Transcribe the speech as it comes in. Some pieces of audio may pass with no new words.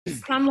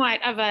somewhat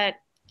of a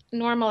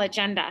normal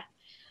agenda.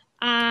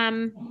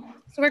 So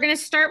we're going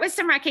to start with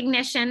some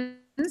recognitions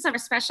of our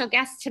special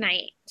guest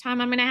tonight.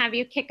 Tom, I'm going to have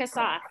you kick us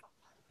off.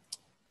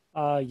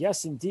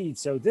 Yes, indeed.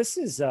 So this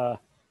is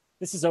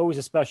always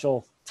a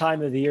special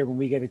time of the year when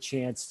we get a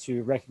chance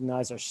to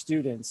recognize our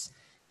students.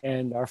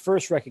 And our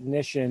first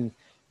recognition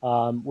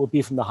will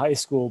be from the high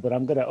school, but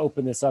I'm going to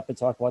open this up and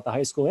talk about the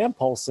high school and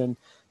Polson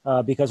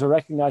because we're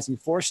recognizing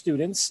 4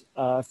 students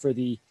for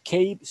the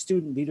CABE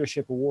Student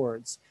Leadership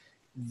Awards.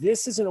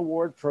 This is an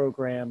award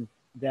program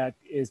that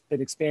has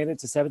been expanded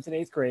to 7th and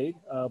 8th grade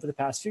over the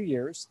past few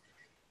years.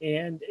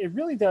 And it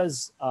really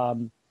does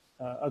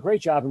a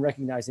great job in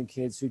recognizing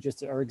kids who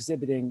just are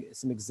exhibiting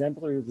some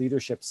exemplary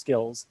leadership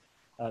skills.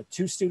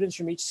 2 students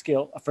from each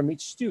school, a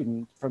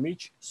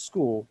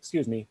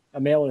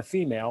male and a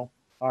female,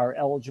 are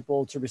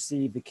eligible to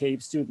receive the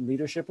CABE Student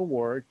Leadership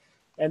Award.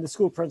 And the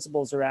school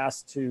principals are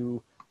asked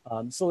to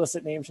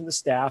solicit names from the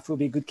staff who will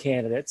be good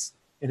candidates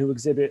and who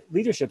exhibit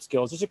leadership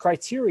skills. There's a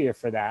criteria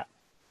for that.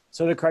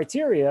 So the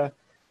criteria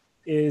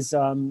is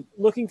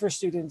looking for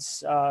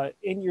students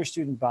in your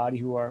student body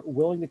who are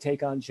willing to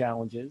take on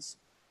challenges,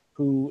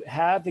 who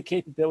have the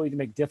capability to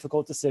make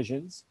difficult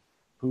decisions,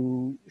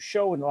 who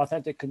show an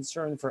authentic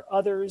concern for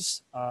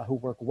others, who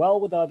work well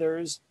with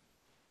others,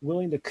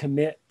 willing to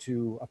commit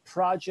to a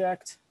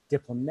project,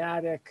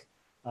 diplomatic,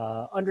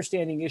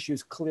 understanding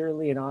issues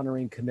clearly and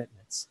honoring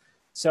commitments.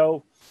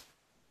 So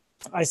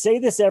I say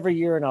this every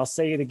year and I'll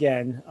say it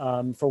again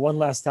for one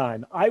last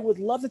time. I would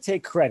love to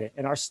take credit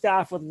and our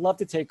staff would love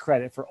to take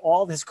credit for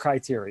all this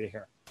criteria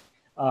here.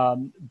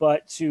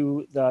 But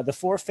to the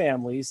 4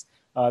 families,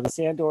 the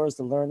Sandors,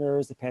 the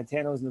Lerners, the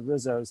Pantanos, and the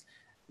Rizzos,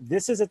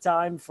 this is a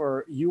time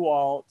for you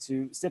all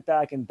to sit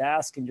back and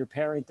bask in your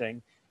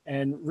parenting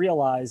and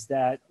realize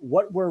that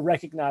what we're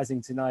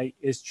recognizing tonight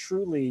is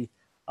truly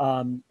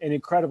an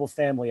incredible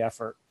family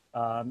effort.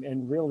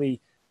 And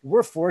really,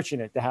 we're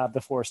fortunate to have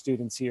the 4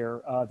 students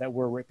here that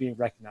we're being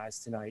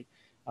recognized tonight.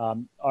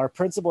 Our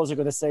principals are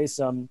going to say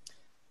some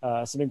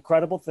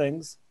incredible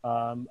things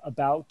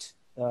about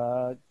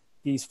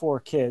these 4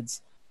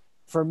 kids.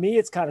 For me,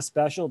 it's kind of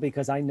special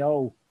because I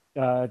know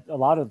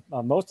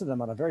most of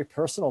them on a very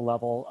personal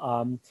level.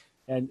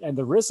 And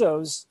the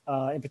Rizzos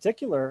in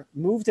particular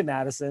moved to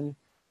Madison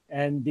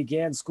and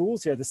began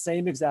schools here at the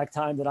same exact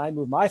time that I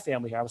moved my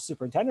family here. I was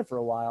superintendent for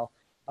a while.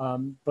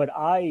 But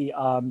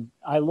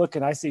I look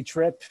and I see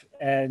Tripp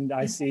and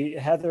I see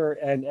Heather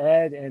and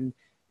Ed, and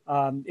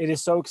it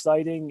is so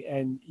exciting,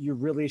 and you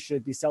really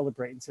should be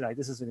celebrating tonight.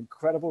 This is an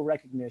incredible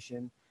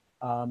recognition,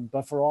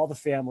 but for all the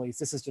families,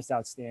 this is just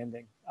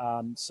outstanding.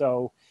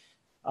 So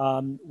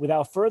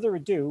without further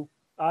ado,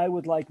 I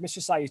would like Mr.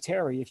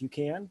 Salutari, if you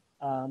can,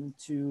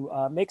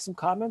 to make some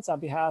comments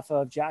on behalf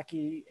of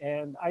Jackie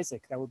and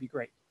Isaac. That would be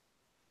great.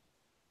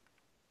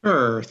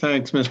 Sure,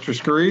 thanks, Mr.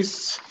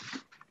 Scarice.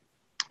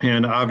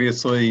 And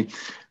obviously,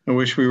 I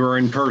wish we were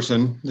in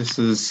person. This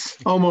is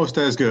almost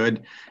as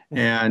good.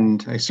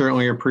 And I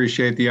certainly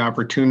appreciate the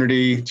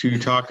opportunity to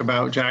talk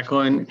about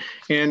Jacqueline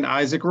and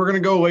Isaac. We're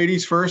going to go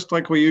ladies first,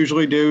 like we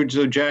usually do.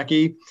 So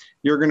Jackie,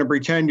 you're going to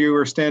pretend you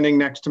were standing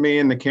next to me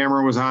and the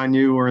camera was on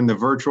you. We're in the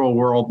virtual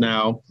world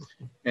now.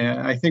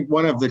 And I think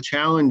one of the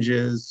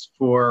challenges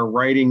for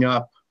writing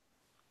up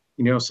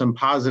some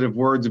positive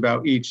words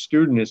about each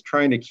student is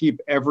trying to keep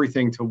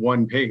everything to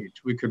one page.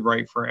 We could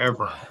write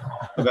forever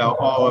about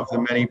all of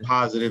the many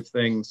positive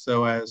things.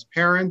 So as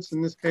parents,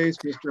 in this case,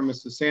 Mr. and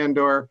Mrs.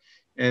 Sandor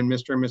and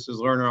Mr. and Mrs.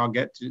 Lerner, I'll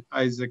get to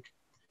Isaac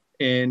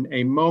in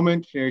a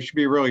moment. You should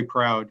be really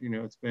proud.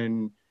 It's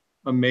been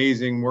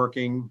amazing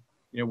working,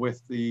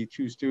 with the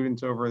 2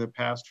 students over the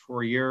past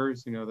 4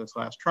 years. This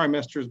last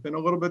trimester has been a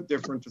little bit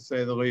different to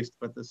say the least,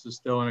 but this is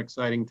still an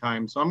exciting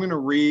time. So I'm going to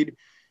read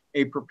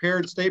a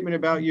prepared statement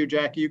about you,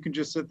 Jackie. You can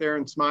just sit there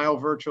and smile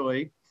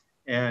virtually,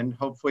 and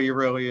hopefully you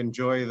really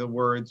enjoy the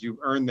words. You've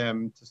earned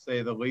them, to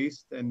say the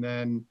least. And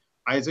then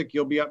Isaac,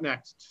 you'll be up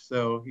next.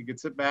 So you can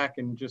sit back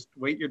and just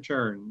wait your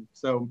turn.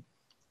 So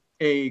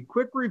a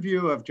quick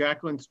review of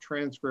Jacqueline's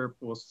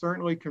transcript will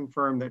certainly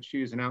confirm that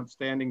she is an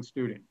outstanding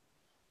student.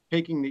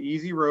 Taking the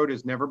easy road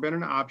has never been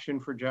an option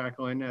for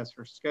Jacqueline, as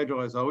her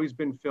schedule has always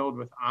been filled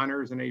with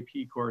honors and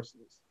AP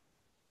courses.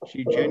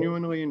 She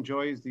genuinely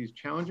enjoys these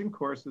challenging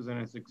courses and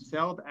has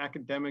excelled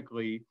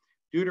academically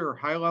due to her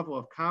high level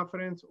of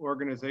confidence,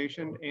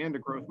 organization, and a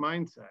growth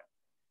mindset.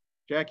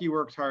 Jackie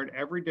works hard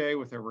every day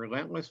with a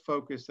relentless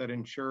focus that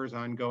ensures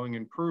ongoing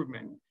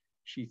improvement.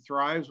 She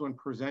thrives when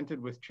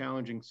presented with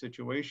challenging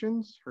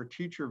situations. Her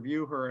teacher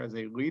view her as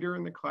a leader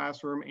in the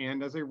classroom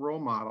and as a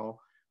role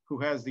model who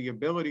has the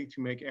ability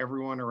to make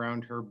everyone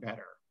around her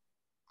better.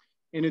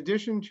 In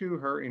addition to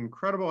her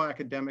incredible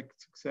academic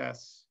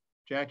success,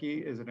 Jackie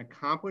is an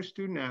accomplished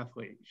student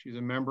athlete. She's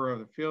a member of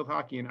the field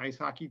hockey and ice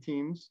hockey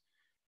teams.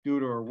 Due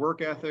to her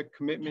work ethic,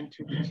 commitment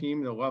to the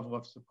team, the level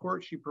of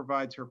support she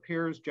provides her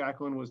peers,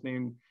 Jacqueline was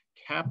named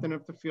captain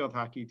of the field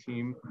hockey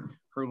team.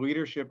 Her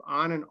leadership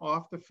on and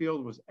off the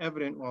field was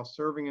evident while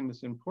serving in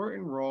this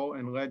important role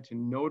and led to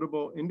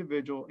notable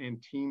individual and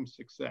team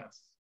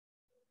success.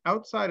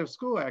 Outside of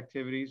school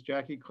activities,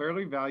 Jackie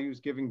clearly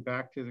values giving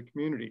back to the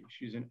community.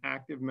 She's an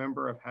active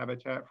member of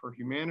Habitat for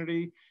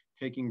Humanity,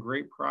 taking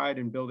great pride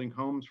in building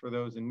homes for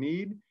those in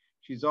need.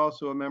 She's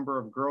also a member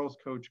of Girls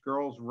Coach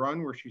Girls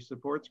Run, where she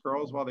supports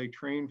girls while they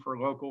train for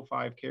local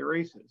 5K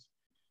races.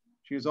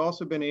 She has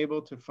also been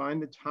able to find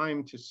the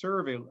time to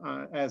serve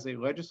as a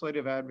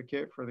legislative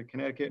advocate for the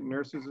Connecticut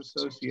Nurses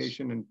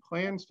Association and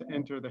plans to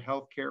enter the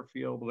healthcare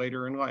field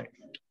later in life.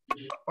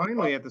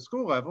 Finally, at the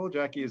school level,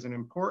 Jackie is an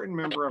important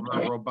member of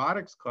our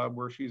robotics club,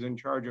 where she's in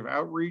charge of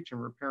outreach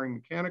and repairing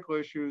mechanical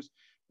issues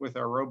with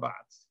our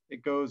robots.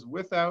 It goes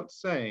without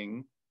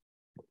saying,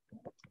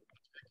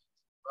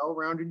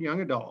 well-rounded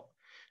young adult.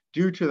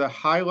 Due to the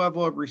high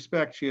level of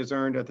respect she has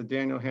earned at the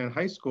Daniel Hand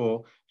High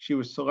School, she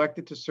was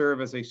selected to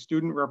serve as a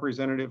student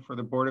representative for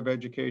the Board of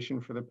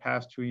Education for the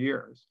past 2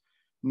 years.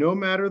 No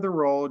matter the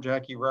role,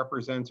 Jackie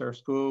represents our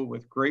school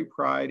with great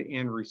pride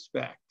and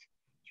respect.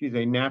 She's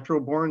a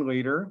natural born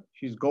leader.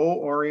 She's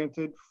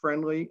goal-oriented,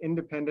 friendly,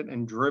 independent,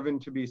 and driven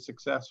to be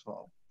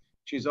successful.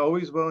 She's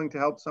always willing to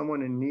help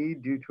someone in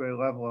need due to a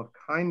level of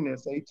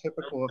kindness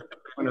atypical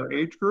in her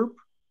age group.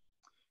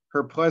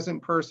 Her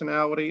pleasant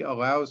personality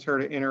allows her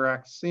to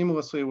interact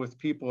seamlessly with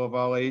people of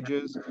all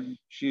ages.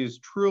 She is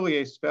truly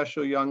a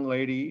special young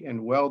lady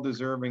and well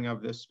deserving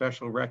of this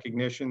special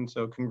recognition.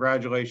 So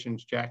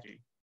congratulations, Jackie.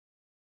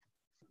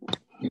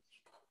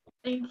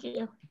 Thank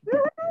you.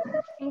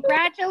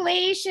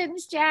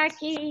 Congratulations,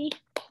 Jackie.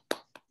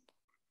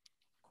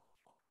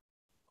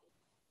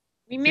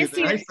 We miss The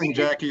you. nice thing,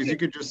 Jackie, is you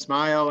could just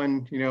smile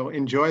and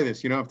enjoy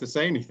this. You don't have to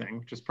say anything,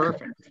 which is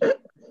perfect.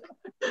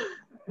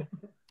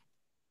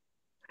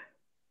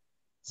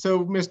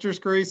 So, Mr.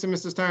 Scarice and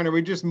Mrs. Stein, are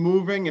we just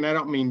moving? And I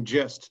don't mean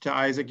just to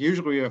Isaac.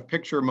 Usually we have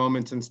picture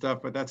moments and stuff,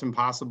 but that's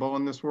impossible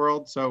in this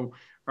world. So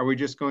are we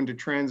just going to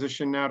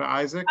transition now to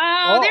Isaac?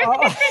 Oh, there's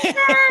a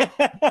good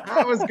picture.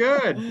 That was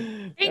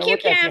good. Thank you,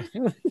 Kim.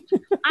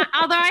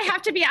 Although I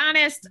have to be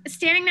honest,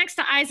 standing next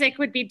to Isaac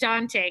would be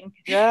daunting.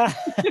 Yeah.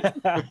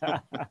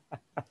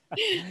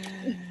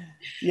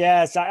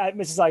 Yes,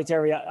 Mrs.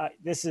 Iteri,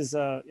 this is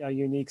a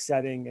unique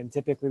setting, and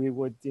typically we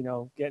would,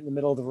 get in the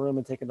middle of the room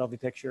and take a lovely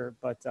picture,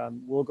 but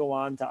we'll go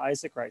on to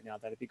Isaac right now.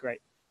 That'd be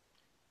great.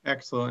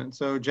 Excellent.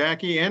 So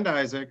Jackie and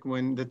Isaac,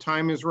 when the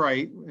time is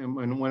right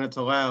and when it's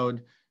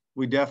allowed,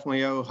 we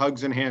definitely owe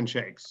hugs and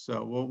handshakes.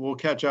 So we'll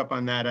catch up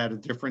on that at a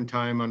different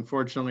time.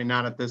 Unfortunately,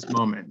 not at this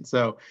moment.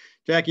 So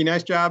Jackie,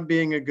 nice job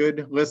being a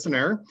good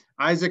listener.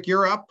 Isaac,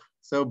 you're up.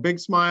 So big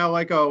smile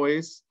like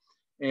always.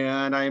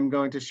 And I am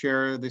going to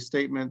share the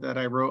statement that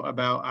I wrote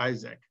about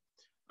Isaac.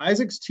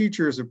 Isaac's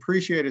teachers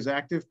appreciate his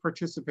active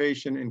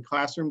participation in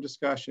classroom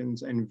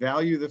discussions and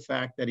value the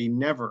fact that he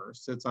never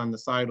sits on the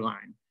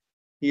sideline.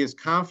 He is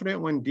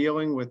confident when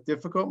dealing with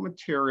difficult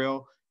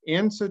material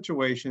and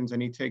situations,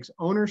 and he takes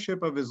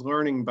ownership of his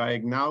learning by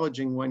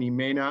acknowledging when he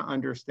may not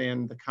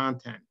understand the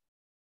content.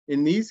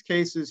 In these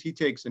cases, he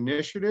takes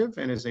initiative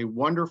and is a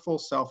wonderful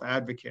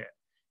self-advocate.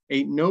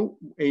 A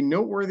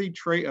noteworthy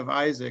trait of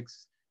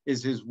Isaac's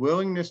is his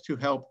willingness to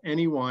help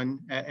anyone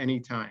at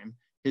any time.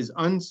 His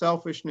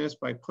unselfishness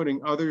by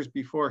putting others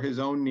before his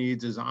own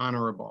needs is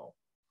honorable.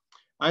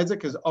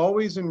 Isaac has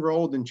always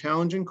enrolled in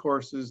challenging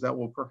courses that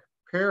will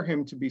prepare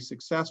him to be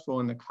successful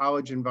in the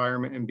college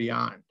environment and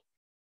beyond.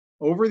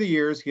 Over the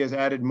years, he has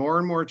added more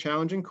and more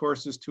challenging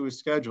courses to his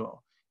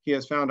schedule. He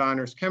has found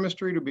honors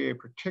chemistry to be a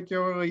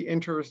particularly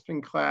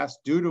interesting class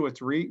due to its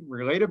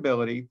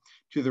relatability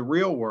to the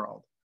real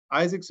world.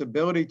 Isaac's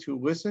ability to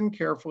listen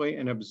carefully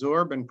and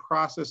absorb and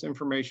process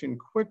information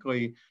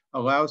quickly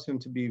allows him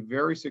to be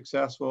very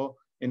successful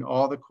in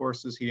all the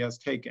courses he has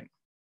taken.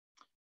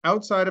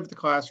 Outside of the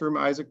classroom,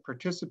 Isaac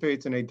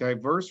participates in a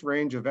diverse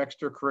range of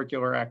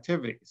extracurricular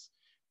activities.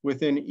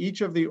 Within each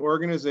of the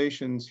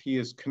organizations he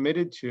is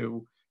committed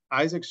to,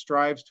 Isaac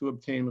strives to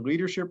obtain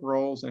leadership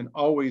roles and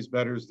always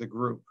betters the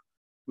group.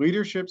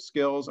 Leadership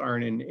skills are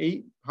an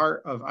innate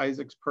part of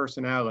Isaac's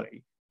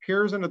personality.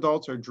 Peers and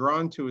adults are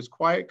drawn to his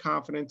quiet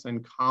confidence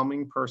and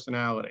calming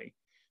personality.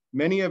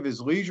 Many of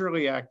his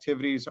leisurely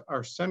activities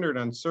are centered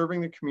on serving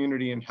the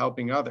community and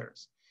helping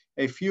others.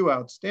 A few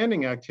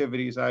outstanding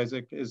activities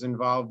Isaac is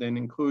involved in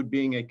include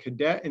being a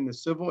cadet in the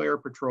Civil Air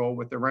Patrol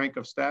with the rank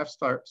of Staff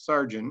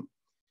Sergeant,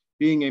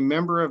 being a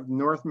member of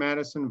North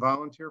Madison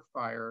Volunteer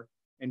Fire,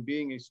 and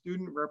being a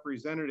student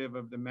representative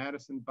of the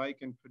Madison Bike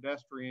and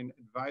Pedestrian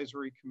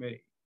Advisory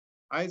Committee.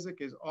 Isaac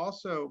is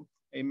also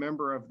a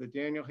member of the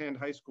Daniel Hand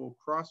High School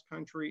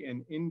cross-country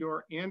and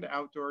indoor and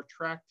outdoor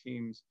track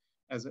teams,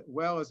 as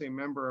well as a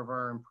member of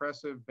our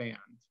impressive band.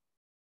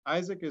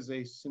 Isaac is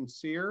a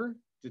sincere,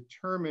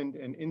 determined,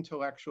 and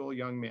intellectual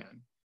young man.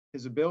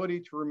 His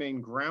ability to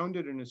remain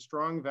grounded in his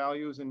strong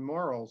values and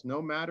morals,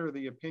 no matter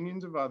the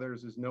opinions of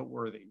others, is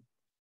noteworthy.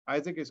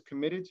 Isaac is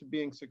committed to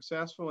being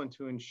successful and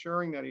to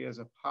ensuring that he has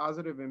a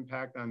positive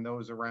impact on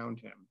those around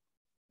him.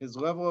 His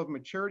level of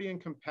maturity and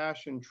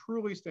compassion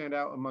truly stand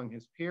out among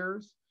his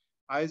peers.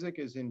 Isaac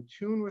is in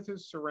tune with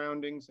his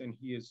surroundings, and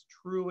he is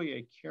truly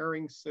a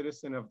caring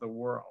citizen of the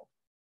world.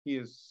 He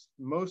is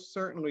most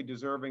certainly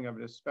deserving of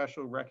this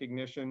special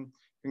recognition,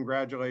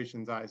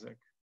 Congratulations, Isaac.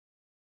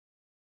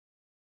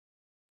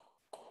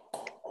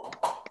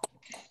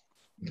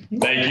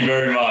 Thank you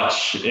very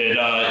much.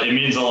 It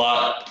means a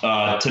lot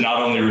to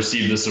not only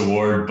receive this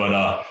award,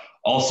 but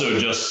also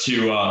just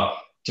to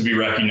be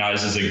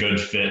recognized as a good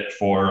fit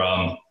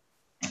for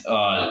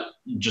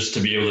just to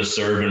be able to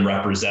serve and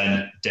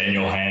represent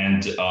Daniel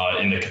Hand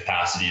in the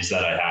capacities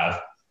that I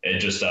have.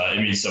 It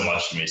means so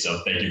much to me.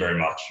 So thank you very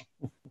much.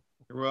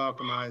 You're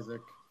welcome,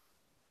 Isaac.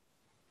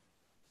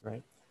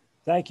 Right.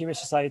 Thank you,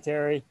 Mr.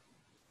 Salutary.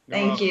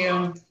 Thank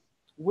you.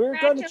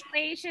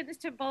 Congratulations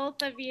to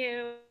both of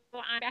you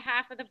on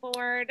behalf of the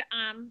board.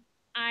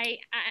 I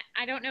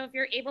don't know if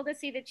you're able to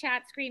see the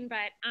chat screen,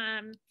 but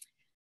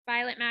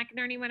Violet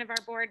McInerney, one of our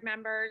board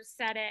members,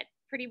 said it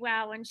pretty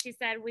well when she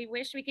said, we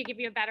wish we could give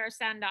you a better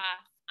send-off.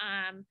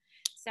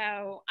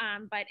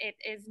 But it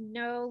is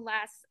no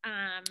less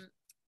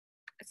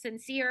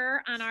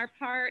sincere on our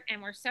part,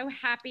 and we're so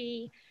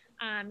happy.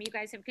 You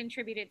guys have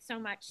contributed so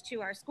much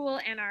to our school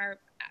and our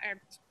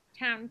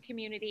town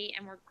community,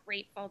 and we're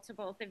grateful to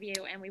both of you,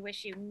 and we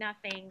wish you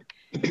nothing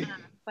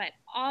but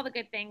all the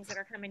good things that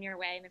are coming your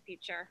way in the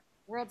future.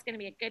 The world's going to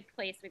be a good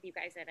place with you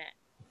guys in it.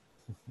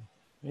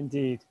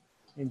 Indeed.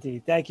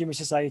 Indeed. Thank you,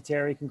 Mr.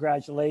 Salutary.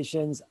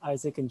 Congratulations,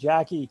 Isaac and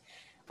Jackie.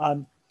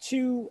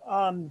 Two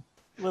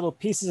little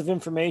pieces of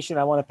information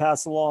I want to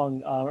pass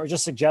along, or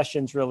just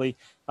suggestions really,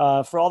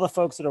 for all the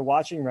folks that are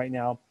watching right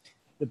now.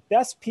 The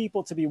best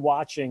people to be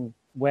watching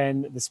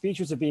when the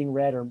speeches are being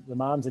read are the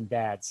moms and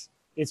dads.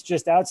 It's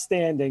just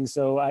outstanding.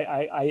 So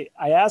I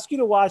ask you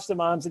to watch the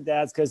moms and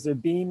dads because they're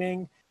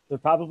beaming.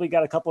 They've probably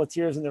got a couple of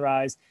tears in their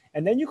eyes.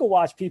 And then you can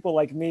watch people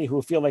like me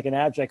who feel like an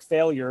abject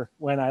failure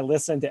when I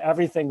listen to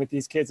everything that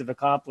these kids have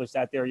accomplished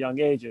at their young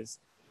ages.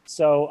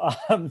 So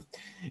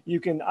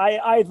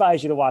I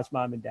advise you to watch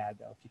mom and dad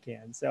though, if you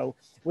can. So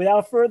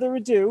without further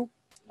ado,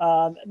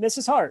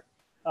 Mrs. Hart,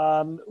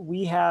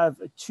 we have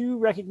two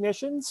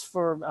recognitions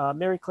for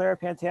Mary Claire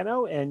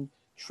Pantano and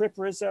Trip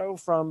Rizzo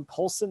from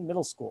Polson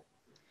Middle School.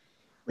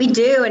 We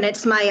do, and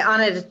it's my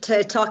honor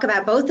to talk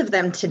about both of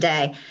them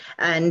today.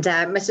 And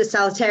Mr.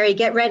 Salutary,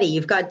 get ready.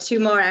 You've got two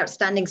more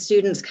outstanding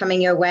students coming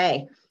your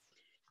way.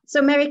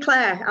 So Mary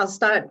Claire, I'll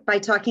start by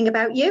talking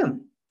about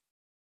you.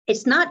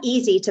 It's not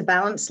easy to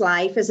balance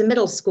life as a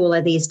middle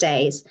schooler these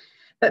days,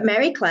 but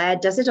Mary Claire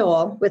does it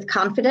all with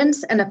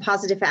confidence and a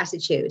positive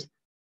attitude.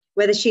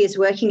 Whether she is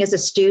working as a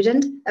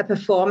student, a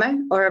performer,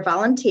 or a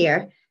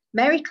volunteer,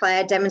 Mary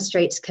Claire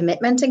demonstrates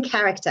commitment and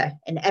character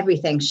in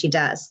everything she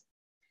does.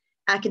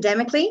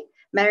 Academically,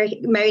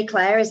 Mary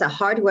Claire is a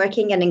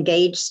hardworking and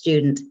engaged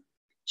student.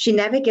 She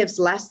never gives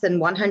less than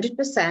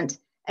 100%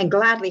 and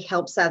gladly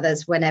helps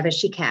others whenever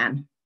she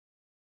can.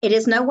 It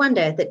is no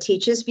wonder that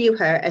teachers view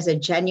her as a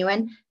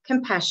genuine,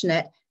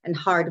 compassionate, and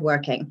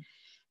hardworking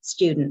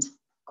student,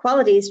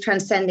 qualities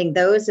transcending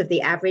those of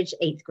the average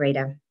 8th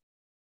grader.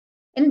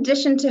 In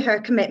addition to her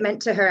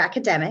commitment to her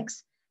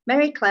academics,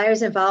 Mary Claire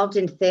is involved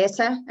in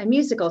theatre and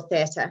musical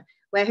theatre,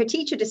 where her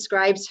teacher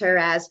describes her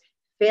as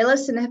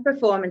fearless in her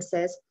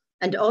performances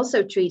and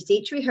also treats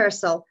each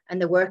rehearsal and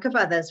the work of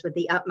others with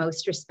the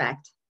utmost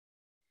respect.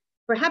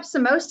 Perhaps the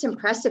most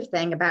impressive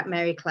thing about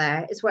Mary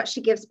Claire is what she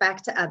gives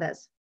back to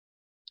others.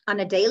 On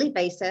a daily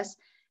basis,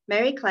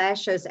 Mary Claire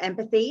shows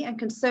empathy and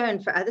concern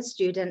for other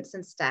students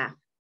and staff.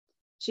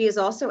 She is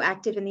also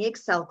active in the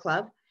Excel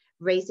Club,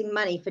 raising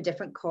money for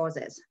different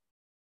causes.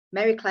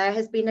 Mary Claire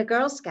has been a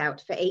Girl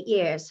Scout for 8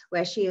 years,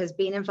 where she has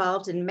been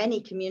involved in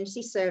many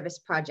community service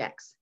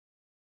projects.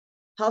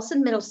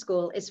 Polson Middle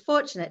School is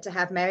fortunate to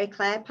have Mary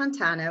Claire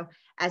Pantano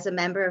as a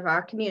member of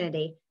our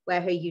community, where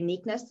her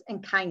uniqueness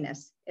and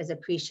kindness is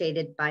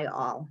appreciated by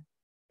all.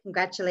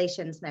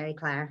 Congratulations, Mary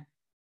Claire.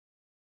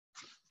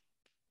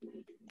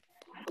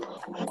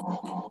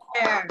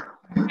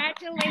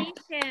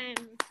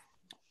 Congratulations.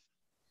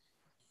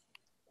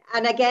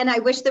 And again, I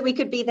wish that we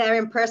could be there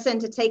in person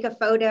to take a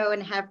photo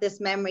and have this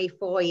memory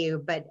for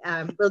you, but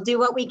we'll do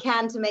what we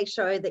can to make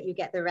sure that you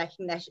get the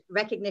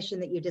recognition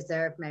that you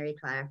deserve, Mary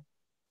Claire.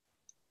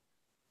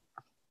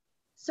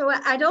 So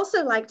I'd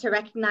also like to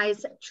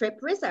recognize Trip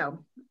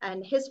Rizzo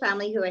and his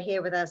family who are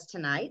here with us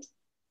tonight.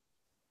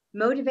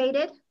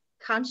 Motivated,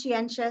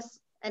 conscientious,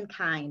 and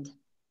kind.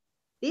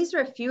 These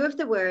are a few of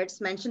the words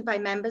mentioned by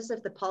members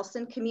of the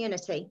Polson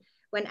community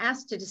when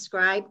asked to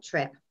describe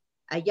Trip,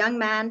 a young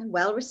man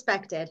well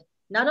respected,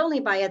 not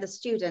only by other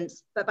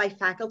students, but by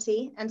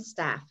faculty and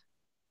staff.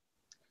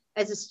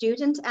 As a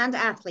student and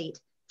athlete,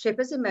 Trip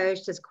has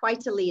emerged as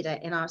quite a leader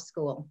in our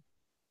school.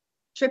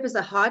 Trip is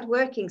a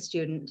hardworking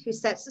student who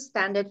sets the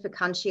standard for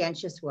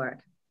conscientious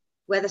work.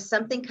 Whether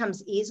something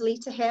comes easily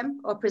to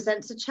him or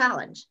presents a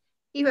challenge,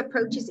 he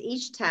approaches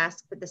each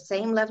task with the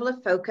same level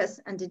of focus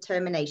and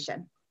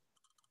determination.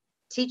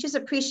 Teachers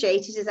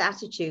appreciated his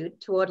attitude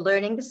toward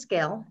learning the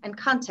skill and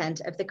content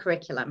of the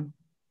curriculum.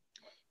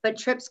 But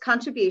Trip's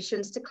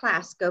contributions to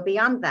class go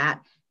beyond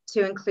that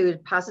to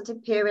include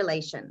positive peer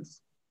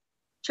relations.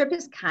 Trip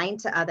is kind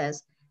to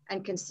others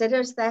and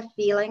considers their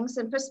feelings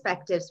and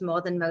perspectives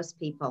more than most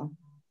people.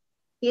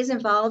 He is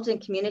involved in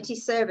community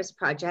service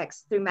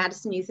projects through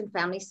Madison Youth and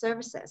Family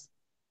Services.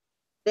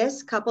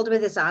 This, coupled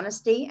with his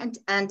honesty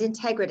and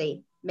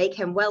integrity, make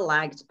him well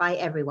liked by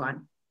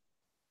everyone.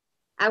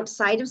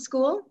 Outside of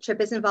school, Trip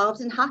is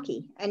involved in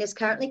hockey and is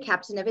currently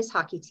captain of his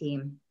hockey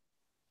team.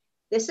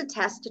 This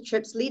attests to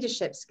Trip's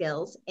leadership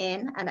skills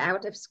in and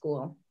out of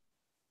school.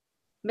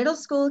 Middle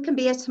school can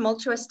be a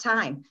tumultuous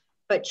time,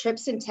 but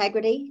Trip's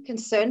integrity,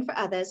 concern for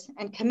others,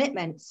 and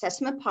commitment sets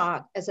him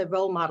apart as a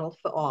role model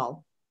for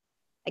all.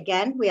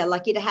 Again, we are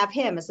lucky to have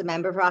him as a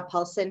member of our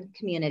Paulson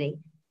community.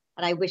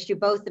 And I wish you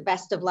both the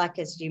best of luck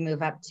as you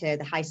move up to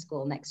the high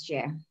school next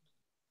year.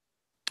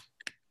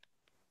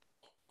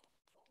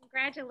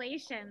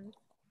 Congratulations.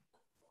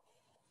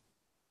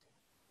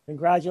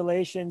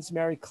 Congratulations,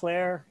 Mary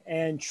Claire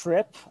and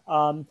Trip.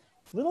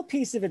 Little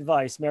piece of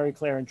advice, Mary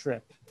Claire and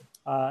Trip.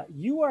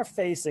 You are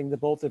facing, the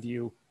both of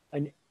you,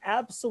 an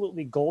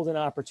absolutely golden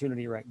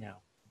opportunity right now.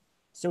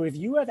 So if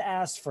you have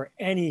asked for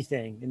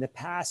anything in the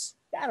past,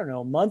 I don't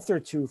know, month or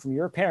two from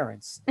your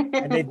parents,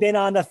 and they've been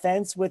on the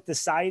fence with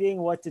deciding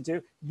what to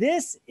do,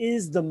 this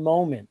is the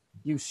moment.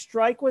 You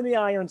strike when the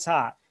iron's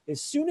hot.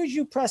 As soon as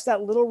you press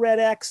that little red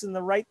X in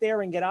the right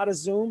there and get out of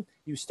Zoom,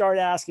 you start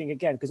asking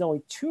again, because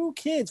only 2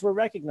 kids were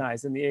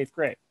recognized in the 8th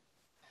grade.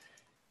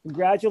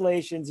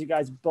 Congratulations, you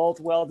guys both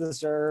well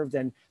deserved.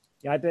 And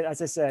yeah,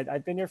 as I said,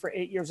 I've been here for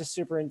 8 years as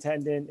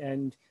superintendent,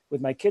 and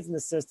with my kids in the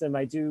system,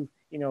 I do,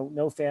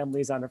 know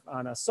families on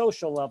a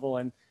social level,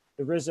 and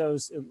the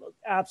Rizzos,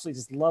 absolutely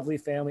just lovely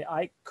family.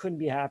 I couldn't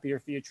be happier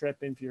for your Trip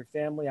and for your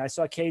family. I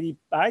saw Katie.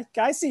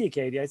 I see you,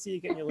 Katie. I see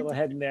you getting your little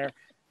head in there.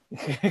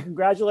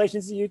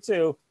 Congratulations to you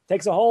too.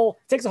 Takes a whole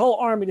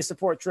army to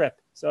support Trip,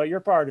 so you're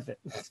part of it.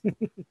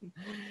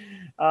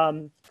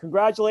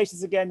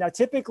 Congratulations again. Now,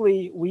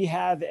 typically we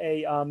have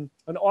an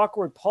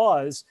awkward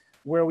pause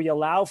where we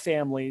allow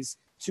families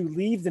to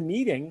leave the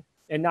meeting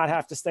and not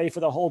have to stay for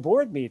the whole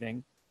board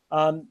meeting.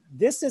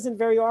 This isn't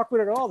very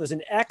awkward at all. There's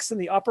an X in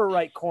the upper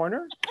right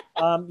corner.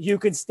 You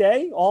can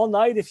stay all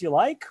night if you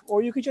like,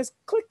 or you could just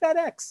click that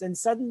X and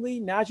suddenly,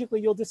 magically,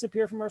 you'll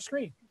disappear from our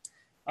screen.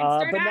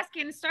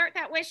 And start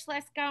that wish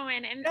list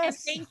going. And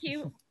thank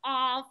you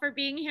all for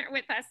being here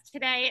with us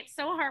today. It's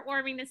so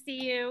heartwarming to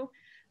see you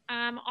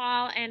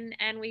all,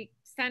 and we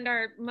send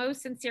our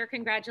most sincere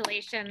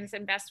congratulations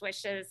and best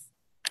wishes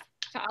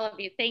to all of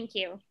you. Thank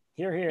you.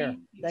 Hear, hear.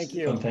 Thank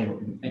you.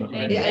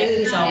 Thank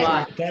you so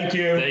much. Thank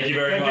you. Thank you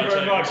very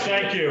much.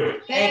 Thank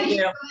you. Thank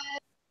you.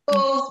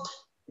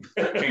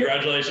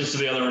 Congratulations to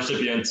the other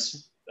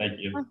recipients. Thank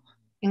you.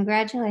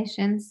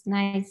 Congratulations.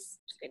 Nice.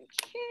 Good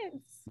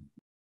kids.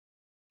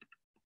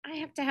 I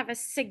have to have a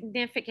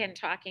significant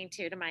talking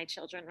to my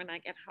children when I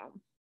get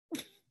home.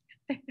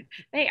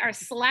 They are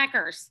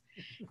slackers.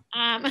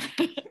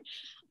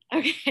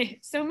 Okay,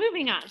 so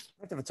moving on. I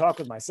have to have a talk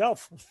with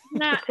myself.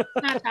 Not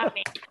about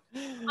me.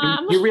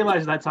 You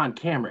realize that's on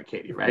camera,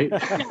 Katie, right?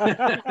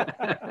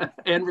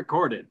 And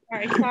recorded.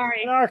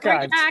 Sorry. Archived.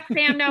 Bring it back,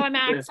 Sam, Noah,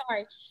 Max,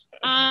 sorry.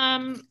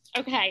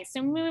 Okay,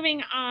 so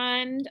moving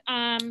on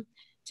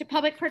to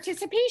public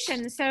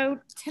participation. So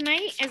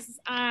tonight is,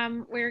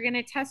 we're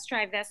gonna test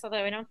drive this,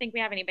 although I don't think we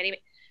have anybody, but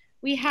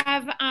we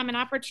have an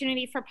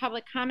opportunity for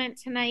public comment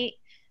tonight.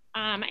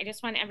 I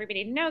just want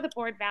everybody to know the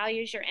board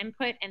values your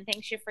input and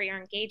thanks you for your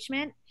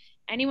engagement.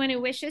 Anyone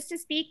who wishes to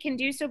speak can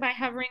do so by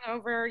hovering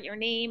over your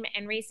name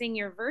and raising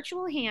your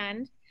virtual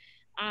hand.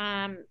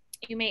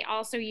 You may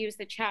also use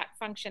the chat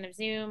function of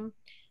Zoom.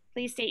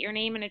 Please state your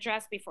name and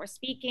address before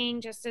speaking.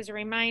 Just as a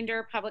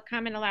reminder, public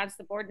comment allows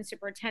the board and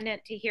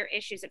superintendent to hear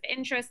issues of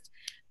interest,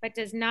 but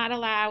does not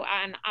allow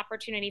an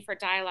opportunity for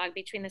dialogue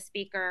between the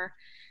speaker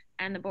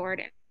and the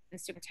board and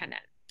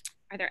superintendent.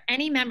 Are there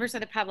any members of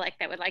the public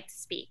that would like to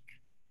speak?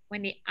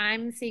 Wendy,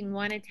 I'm seeing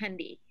one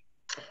attendee.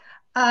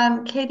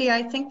 Katie,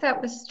 I think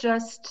that was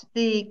just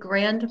the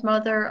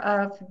grandmother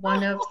of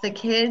one of the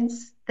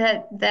kids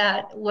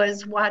that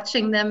was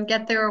watching them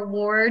get their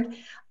award.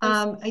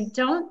 I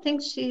don't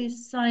think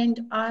she's signed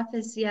off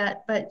as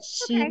yet, but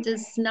she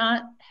does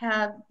not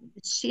have,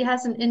 she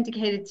hasn't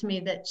indicated to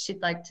me that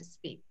she'd like to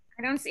speak.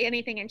 I don't see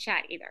anything in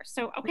chat either.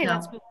 So, okay,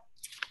 let's move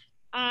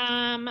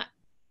on.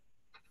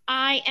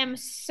 I am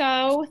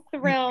so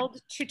thrilled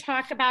to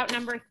talk about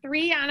number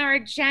 3 on our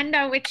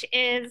agenda, which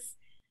is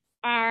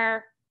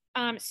our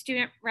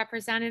student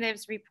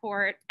representatives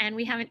report. And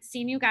we haven't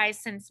seen you guys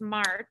since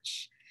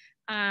March.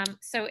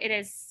 So it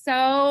is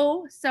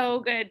so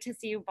good to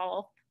see you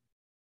both.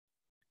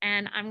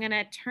 And I'm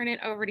gonna turn it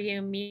over to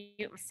you,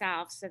 mute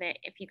myself, so that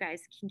if you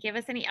guys can give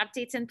us any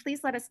updates, and please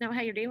let us know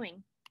how you're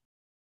doing.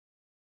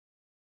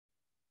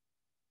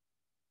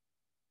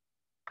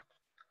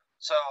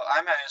 So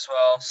I might as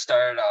well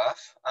start it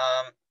off.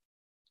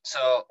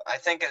 So I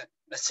think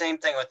the same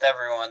thing with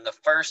everyone. The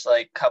first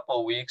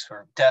couple weeks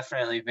were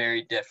definitely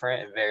very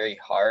different and very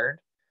hard.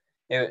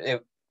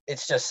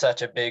 It's just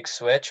such a big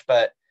switch.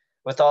 But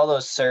with all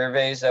those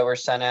surveys that were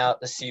sent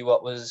out to see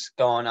what was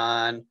going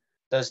on,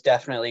 those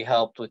definitely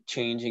helped with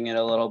changing it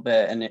a little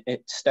bit, and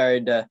it's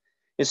starting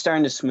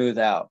to smooth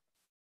out.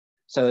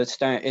 So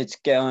it's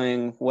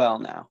going well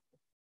now,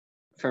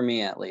 for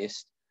me at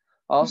least.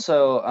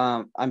 Also,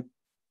 I'm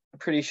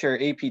pretty sure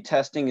AP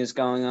testing is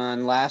going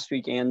on last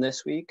week and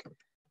this week.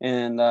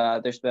 And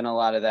there's been a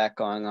lot of that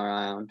going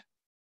around.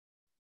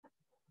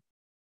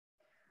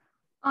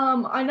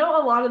 I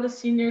know a lot of the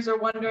seniors are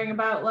wondering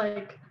about,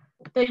 like,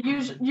 they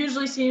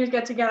usually seniors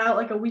get out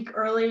like a week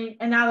early,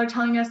 and now they're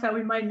telling us that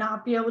we might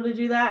not be able to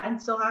do that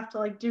and still have to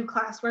like do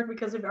classwork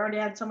because they've already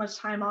had so much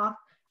time off.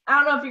 I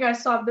don't know if you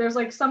guys saw, there's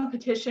like some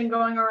petition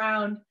going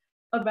around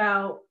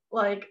about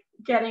like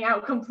getting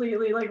out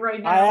completely, like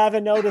right now. I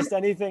haven't noticed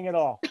anything at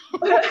all.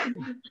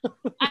 I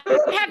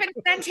haven't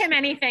sent him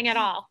anything at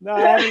all. No,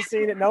 I haven't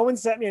seen it. No one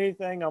sent me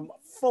anything. I'm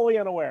fully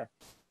unaware.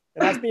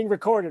 And that's being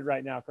recorded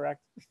right now,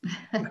 correct?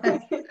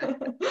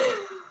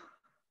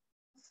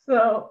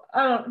 So,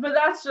 but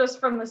that's just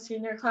from the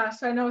senior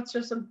class. I know it's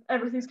just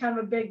everything's kind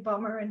of a big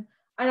bummer. And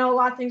I know a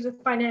lot of things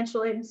with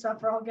financial aid and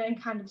stuff are all getting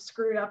kind of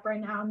screwed up right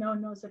now. No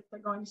one knows if they're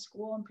going to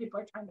school and people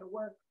are trying to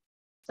work.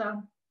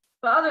 So,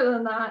 but other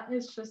than that,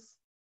 it's just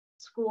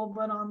school,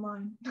 but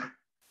online.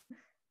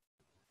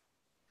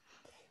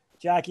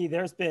 Jackie,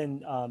 there's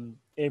been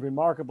a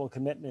remarkable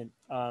commitment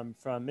from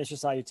Mr.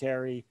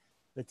 Salutary,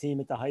 the team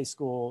at the high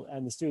school,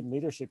 and the student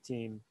leadership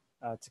team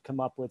to come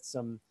up with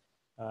some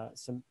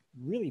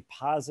really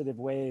positive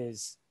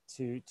ways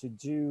to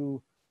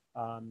do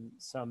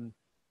some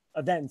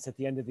events at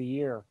the end of the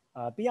year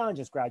beyond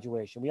just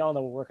graduation. We all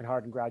know we're working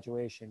hard in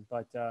graduation,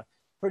 but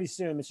pretty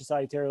soon Mr.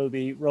 Salutary will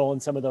be rolling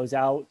some of those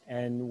out,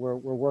 and we're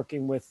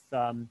working with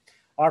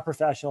our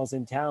professionals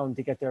in town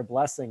to get their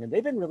blessing, and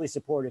they've been really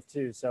supportive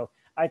too. So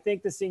I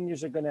think the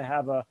seniors are going to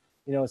have a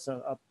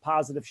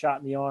positive shot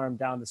in the arm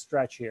down the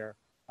stretch here.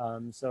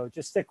 So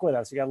just stick with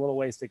us. We got a little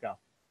ways to go.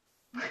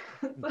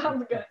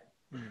 Sounds good.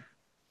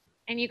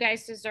 And you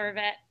guys deserve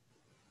it.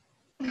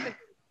 It's a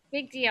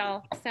big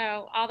deal.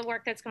 So all the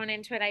work that's going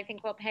into it, I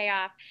think will pay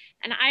off.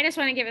 And I just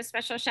want to give a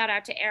special shout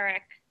out to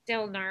Eric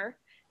Dillner,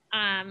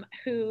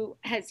 who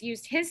has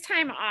used his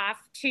time off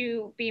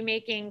to be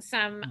making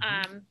some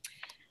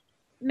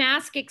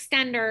mask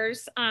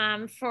extenders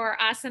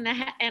for us. And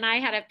I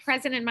had a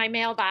present in my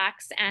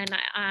mailbox, and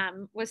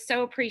was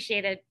so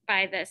appreciated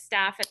by the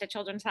staff at the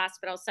Children's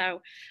Hospital.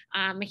 So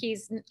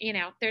he's,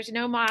 there's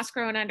no moss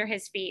growing under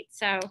his feet.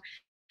 So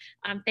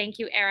thank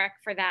you, Eric,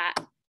 for that.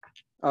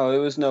 Oh, it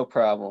was no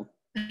problem.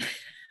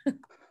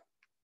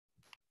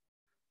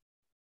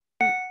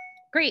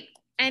 Great.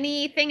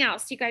 Anything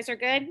else? You guys are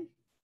good?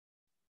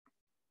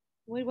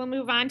 We will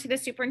move on to the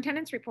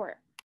superintendent's report.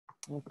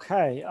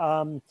 Okay.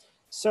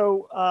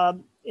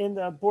 So in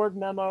the board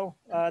memo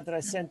that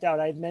I sent out,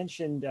 I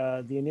mentioned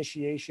the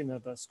initiation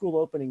of school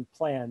opening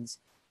plans.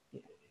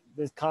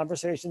 The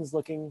conversation's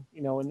looking,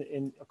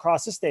 in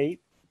across the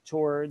state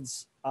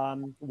towards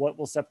what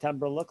will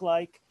September look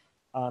like.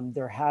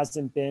 There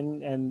hasn't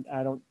been, and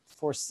I don't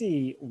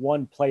foresee,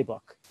 one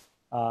playbook.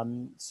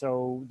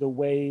 So the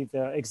way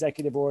the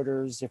executive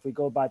orders, if we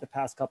go by the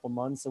past couple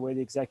months, the way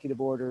the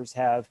executive orders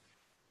have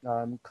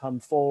come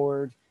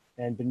forward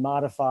and been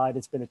modified,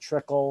 it's been a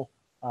trickle.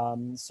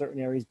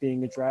 Certain areas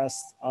being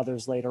addressed,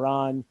 others later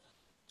on.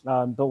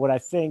 But what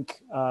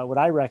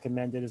I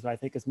recommended is what I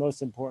think is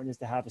most important is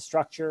to have a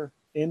structure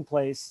in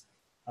place,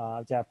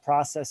 to have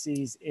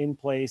processes in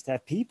place, to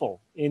have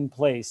people in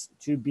place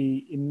to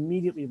be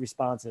immediately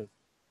responsive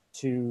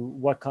to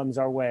what comes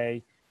our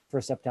way for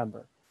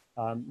September.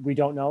 We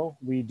don't know.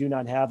 We do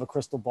not have a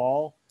crystal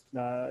ball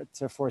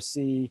to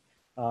foresee.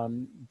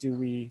 Do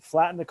we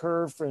flatten the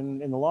curve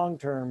in the long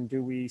term?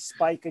 Do we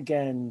spike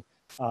again?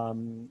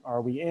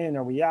 Are we in?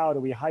 Are we out?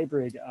 Are we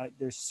hybrid?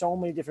 There's so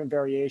many different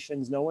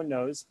variations. No one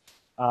knows.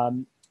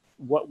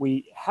 What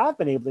we have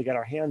been able to get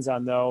our hands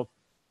on, though,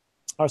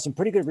 are some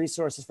pretty good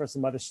resources for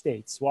some other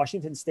states.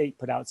 Washington State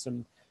put out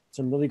some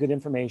really good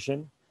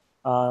information.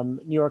 New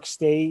York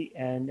State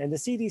and the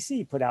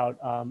CDC put out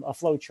a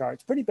flow chart.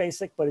 It's pretty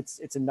basic, but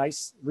it's a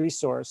nice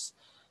resource.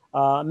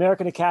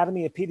 American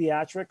Academy of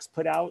Pediatrics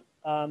put out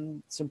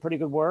some pretty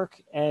good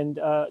work. And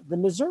the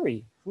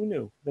Missouri, who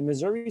knew? The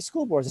Missouri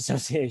School Boards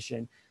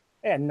Association,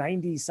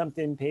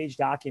 90-something page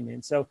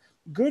document. So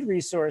good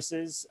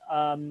resources.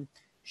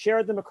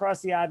 Shared them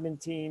across the admin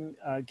team.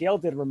 Gail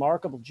did a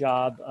remarkable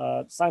job.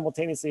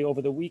 Simultaneously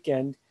over the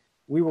weekend,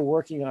 we were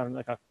working on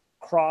like a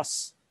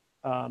cross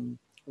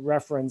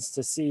reference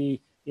to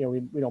see,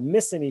 we don't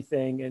miss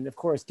anything. And of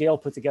course, Gail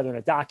put together in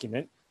a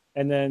document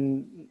and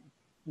then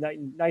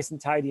nice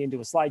and tidy into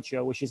a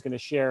slideshow, which she's going to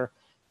share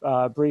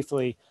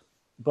briefly.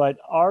 But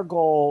our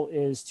goal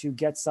is to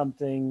get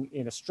something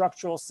in a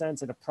structural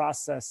sense and a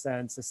process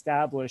sense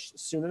established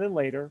sooner than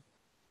later.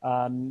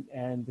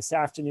 And this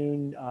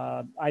afternoon,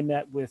 I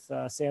met with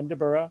Sam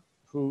DeBura,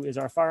 who is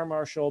our fire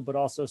marshal, but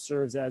also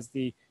serves as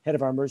the head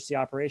of our emergency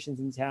operations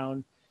in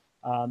town.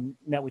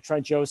 Met with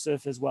Trent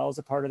Joseph as well as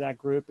a part of that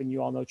group. And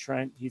you all know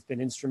Trent. He's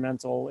been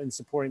instrumental in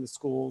supporting the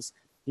schools.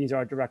 He's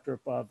our director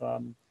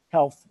of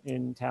health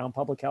in town,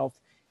 public health.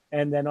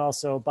 And then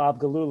also Bob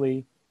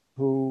Galuli,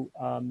 who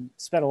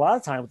spent a lot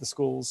of time with the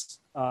schools.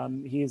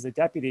 He is the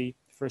deputy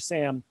for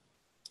Sam.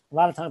 A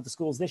lot of time with the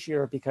schools this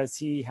year because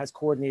he has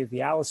coordinated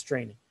the ALICE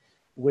training,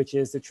 which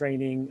is the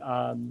training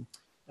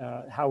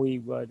how we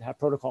would have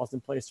protocols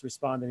in place to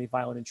respond to any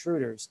violent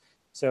intruders.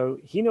 So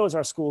he knows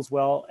our schools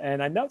well.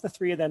 And I met with the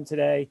three of them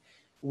today.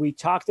 We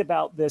talked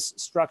about this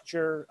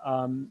structure.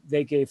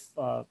 They gave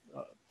a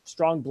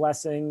strong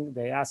blessing.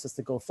 They asked us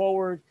to go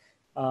forward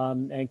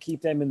and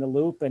keep them in the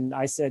loop. And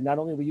I said, not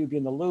only will you be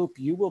in the loop,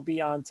 you will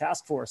be on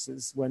task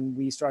forces when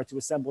we start to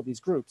assemble these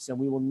groups, and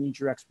we will need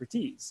your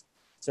expertise.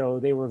 So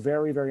they were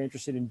very, very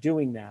interested in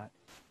doing that.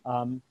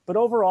 But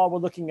overall, we're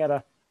looking at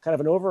a kind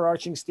of an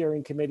overarching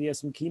steering committee of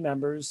some key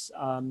members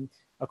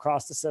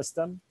across the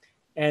system,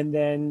 and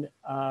then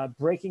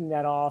breaking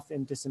that off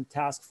into some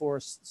task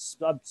force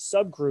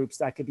subgroups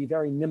that could be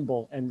very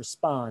nimble and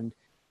respond.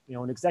 You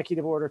know, an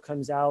executive order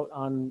comes out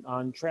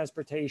on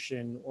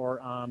transportation or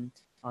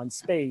on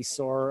space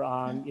or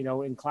on, you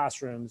know, in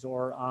classrooms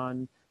or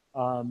on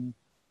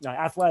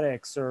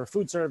athletics or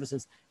food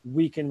services,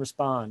 we can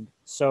respond.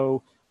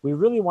 So we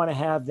really want to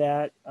have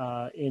that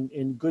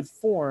in good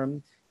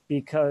form,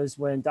 because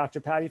when Dr.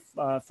 Patty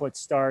Foote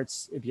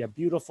starts, it'd be a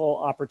beautiful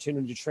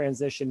opportunity to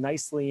transition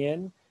nicely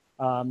in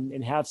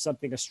and have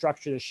something, a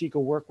structure that she could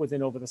work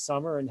within over the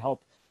summer and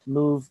help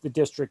move the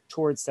district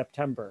towards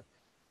September.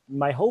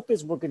 My hope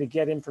is we're going to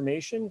get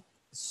information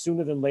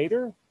sooner than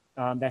later.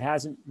 That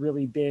hasn't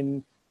really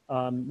been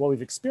what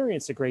we've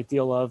experienced a great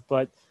deal of,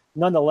 but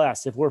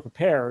nonetheless, if we're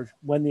prepared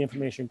when the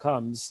information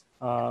comes,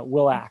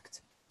 we'll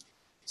act.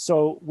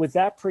 So with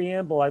that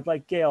preamble, I'd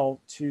like Gail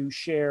to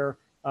share,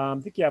 I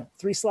think you have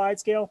 3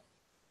 slides, Gail,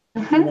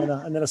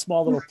 and then a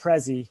small little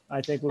Prezi,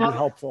 I think would be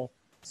helpful.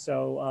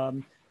 So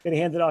I'm going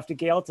to hand it off to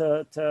Gail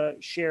to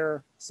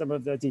share some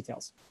of the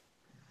details.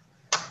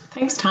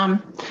 Thanks,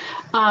 Tom.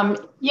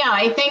 Yeah,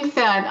 I think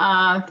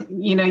that,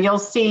 you know, you'll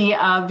see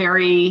a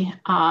very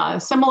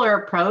similar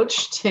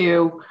approach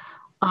to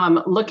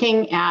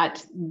looking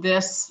at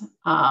this,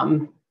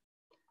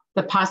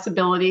 the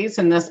possibilities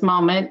in this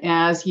moment,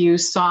 as you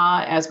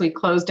saw as we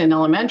closed an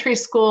elementary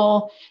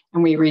school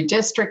and we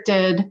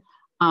redistricted,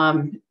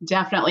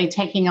 definitely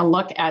taking a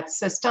look at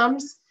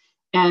systems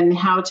and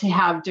how to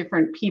have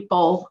different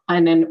people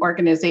and an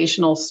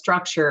organizational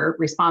structure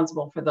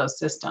responsible for those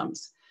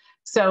systems.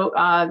 So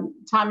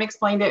Tom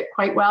explained it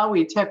quite well.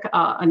 We took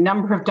a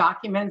number of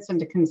documents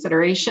into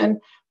consideration,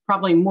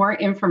 probably more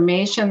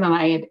information than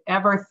I had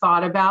ever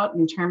thought about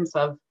in terms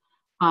of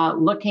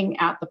looking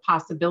at the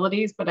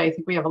possibilities, but I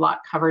think we have a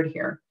lot covered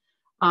here.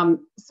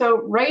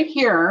 So right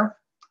here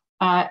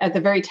at the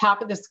very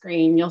top of the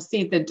screen, you'll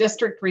see the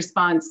District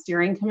Response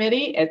Steering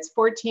Committee. It's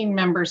 14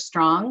 members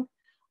strong,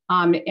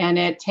 and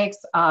it takes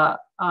a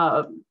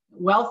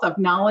wealth of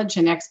knowledge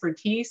and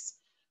expertise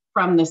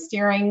from the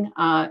steering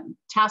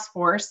task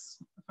force,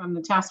 from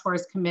the task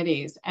force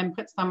committees, and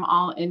puts them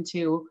all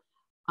into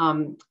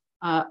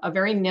a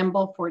very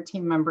nimble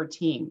 14-member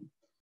team.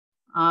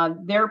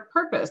 Their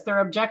purpose, their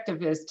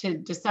objective is to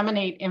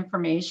disseminate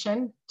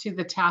information to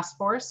the task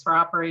force for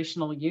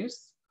operational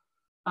use,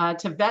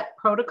 to vet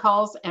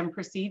protocols and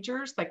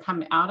procedures that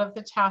come out of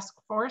the task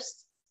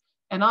force,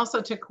 and also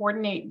to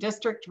coordinate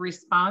district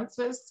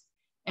responses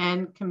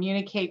and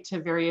communicate to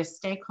various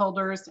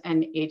stakeholders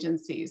and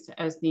agencies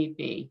as need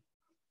be.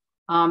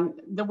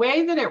 The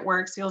way that it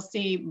works, you'll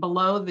see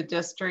below the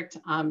district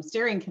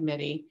steering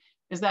committee,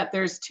 is that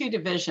there's 2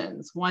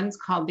 divisions. One's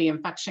called the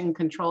Infection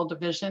Control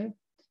Division,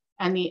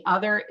 and the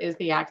other is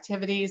the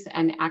Activities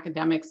and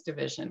Academics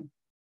Division.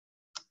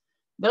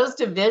 Those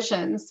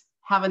divisions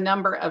have a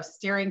number of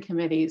steering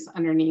committees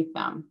underneath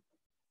them.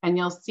 And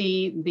you'll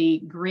see the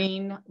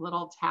green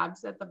little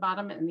tabs at the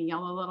bottom and the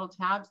yellow little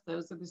tabs.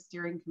 Those are the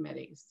steering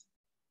committees.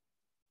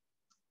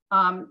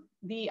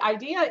 The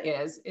idea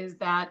is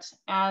that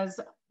as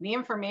the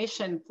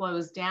information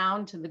flows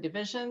down to the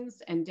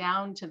divisions and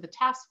down to the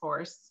task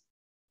force,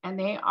 and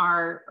they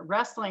are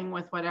wrestling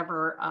with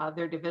whatever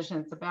their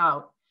division's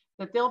about,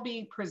 that they'll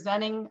be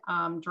presenting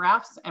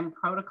drafts and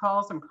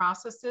protocols and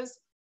processes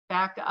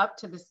back up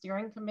to the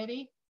steering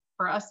committee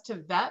for us to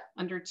vet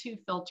under 2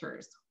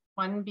 filters.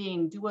 One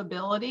being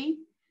doability,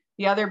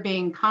 the other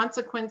being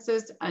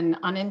consequences and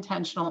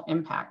unintentional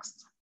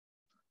impacts.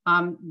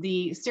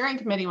 The steering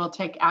committee will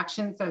take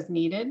actions as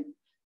needed.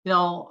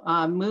 They'll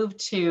move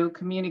to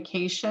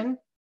communication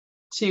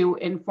to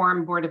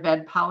inform Board of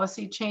Ed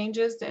policy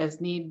changes as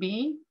need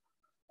be,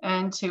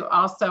 and to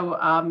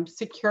also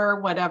secure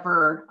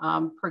whatever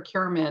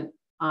procurement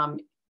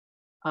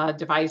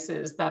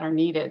devices that are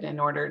needed in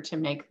order to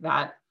make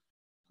that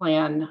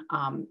plan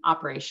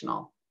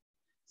operational.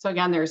 So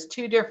again, there's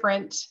 2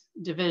 different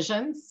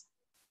divisions,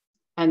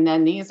 and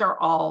then these are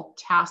all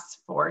task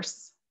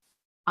force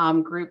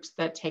groups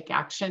that take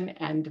action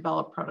and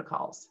develop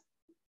protocols.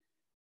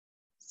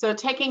 So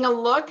taking a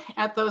look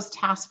at those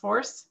task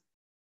force,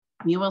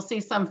 you will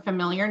see some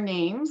familiar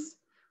names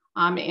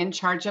in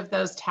charge of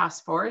those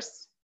task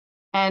force.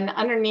 And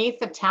underneath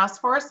the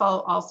task force,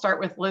 I'll start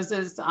with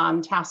Liz's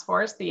task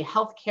force, the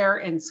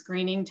Healthcare and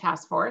Screening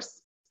Task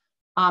Force.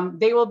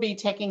 They will be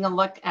taking a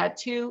look at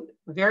 2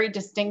 very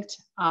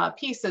distinct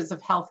pieces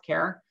of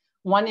healthcare.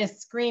 One is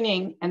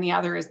screening and the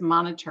other is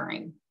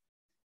monitoring.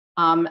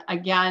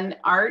 Again,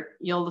 Art,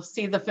 you'll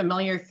see the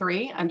familiar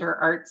 3 under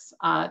Art's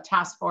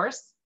task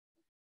force.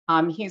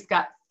 He's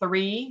got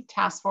 3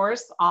 task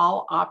force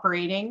all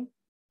operating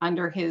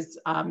under his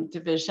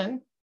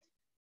division.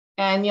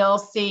 And you'll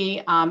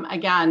see,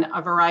 again,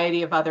 a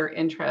variety of other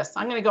interests.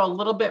 I'm going to go a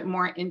little bit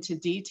more into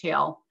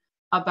detail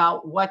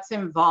about what's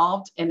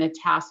involved in a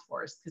task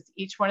force, because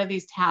each one of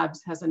these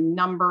tabs has a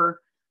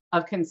number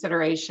of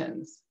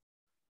considerations.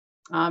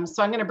 So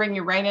I'm going to bring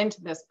you right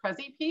into this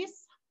Prezi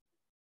piece.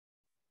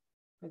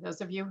 For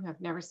those of you who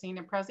have never seen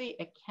a Prezi,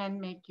 it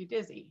can make you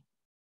dizzy.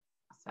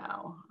 So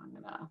I'm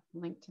going to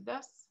link to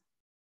this,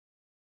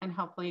 and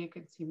hopefully you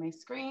can see my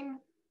screen.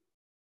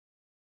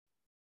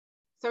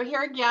 So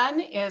here again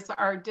is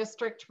our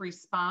district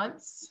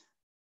response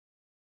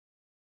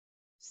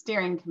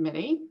steering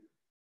committee.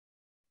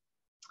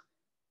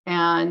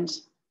 And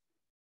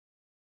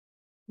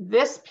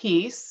this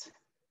piece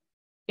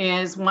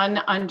is one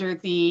under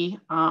the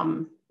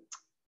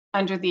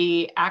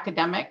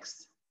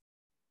academics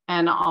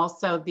and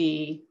also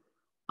the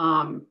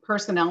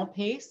personnel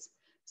piece.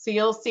 So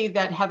you'll see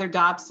that Heather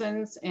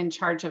Dobson's in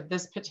charge of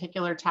this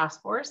particular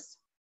task force.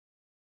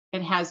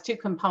 It has 2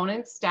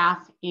 components,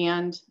 staff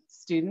and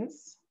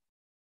students.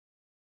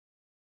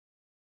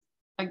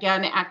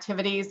 Again,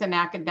 activities and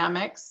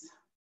academics.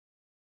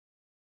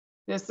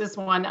 This is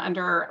one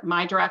under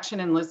my direction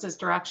and Liz's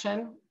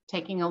direction,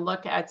 taking a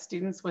look at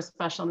students with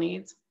special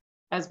needs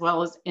as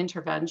well as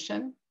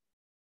intervention.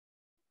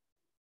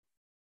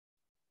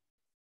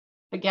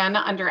 Again,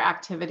 under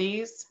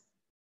activities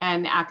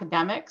and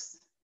academics,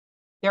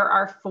 there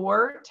are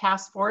 4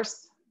 task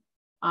force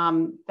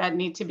that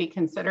need to be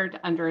considered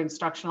under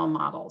instructional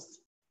models.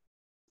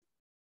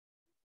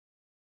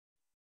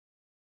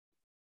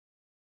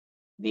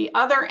 The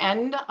other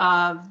end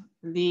of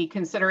the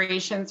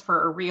considerations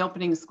for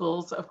reopening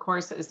schools, of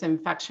course, is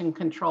infection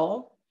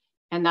control,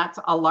 and that's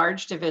a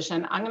large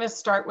division. I'm going to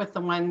start with the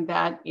one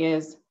that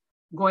is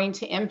going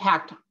to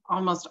impact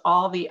almost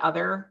all the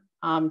other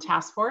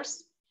task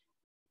force,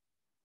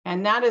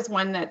 and that is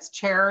one that's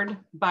chaired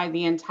by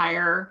the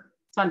entire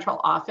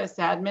central office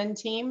admin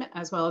team,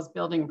 as well as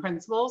building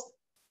principals.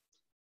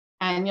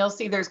 And you'll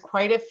see there's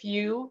quite a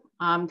few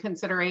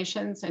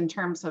considerations in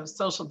terms of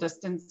social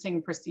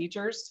distancing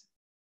procedures.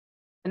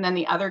 And then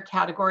the other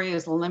category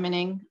is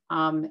limiting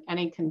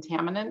any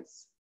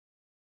contaminants.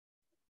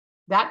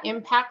 That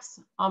impacts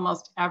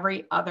almost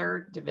every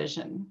other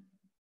division.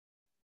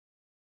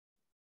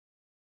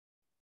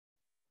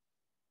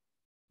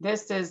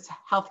 This is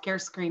healthcare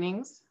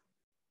screenings.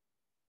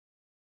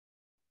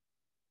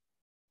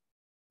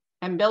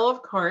 And Bill,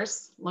 of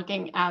course,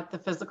 looking at the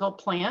physical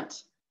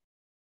plant,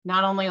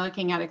 not only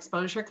looking at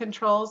exposure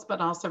controls,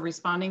 but also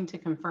responding to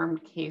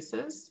confirmed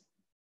cases.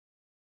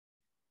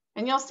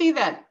 And you'll see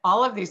that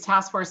all of these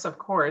task forces, of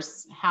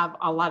course, have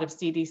a lot of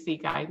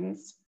CDC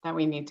guidance that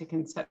we need to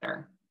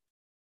consider.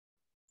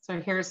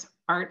 So here's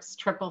Art's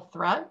triple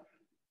threat.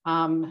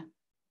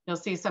 You'll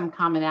see some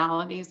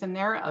commonalities in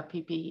there of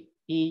PPE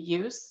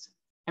use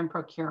and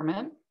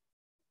procurement.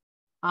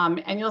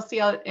 And you'll see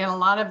in a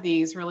lot of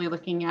these really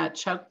looking at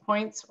choke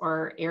points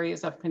or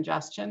areas of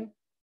congestion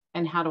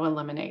and how to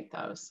eliminate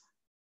those.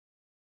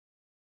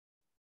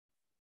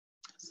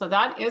 So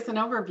that is an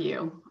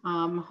overview.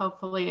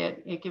 Hopefully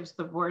it gives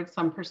the board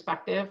some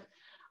perspective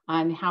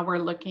on how we're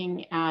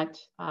looking at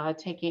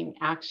taking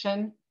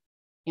action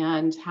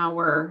and how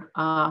we're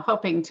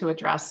hoping to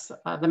address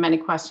the many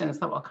questions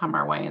that will come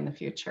our way in the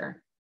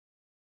future.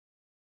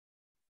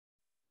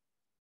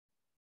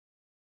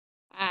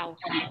 Wow.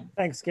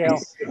 Thanks, Gail.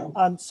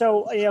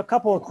 So a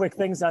couple of quick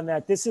things on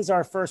that. This is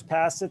our first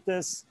pass at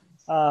this.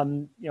 A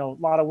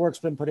lot of work's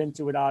been put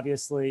into it,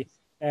 obviously,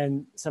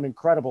 and some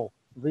incredible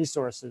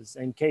resources.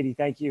 And Katie,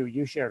 thank you.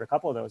 You shared a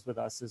couple of those with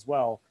us as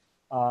well.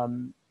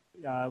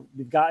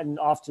 We've gotten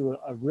off to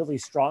a really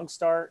strong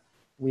start.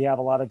 We have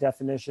a lot of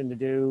definition to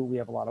do. We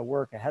have a lot of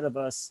work ahead of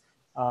us.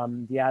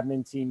 The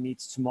admin team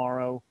meets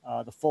tomorrow.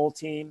 The full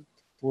team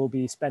will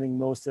be spending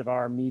most of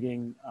our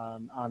meeting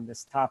on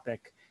this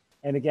topic.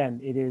 And again,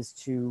 it is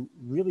to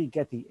really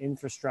get the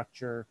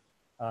infrastructure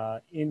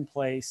in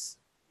place,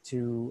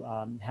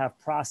 to have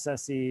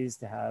processes,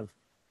 to have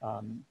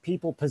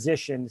people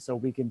positioned so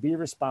we can be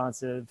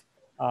responsive,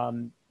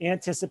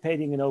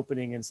 anticipating an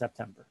opening in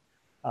September.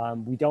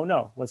 We don't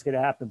know what's going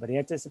to happen, but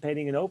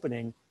anticipating an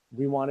opening,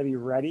 we want to be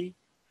ready.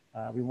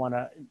 We want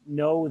to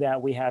know that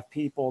we have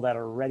people that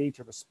are ready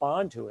to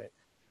respond to it.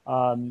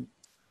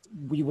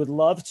 We would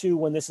love to,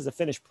 when this is a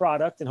finished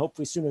product, and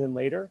hopefully sooner than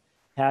later,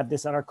 have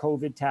this on our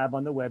COVID tab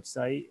on the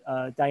website.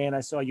 Diane, I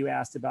saw you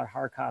asked about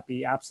hard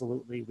copy.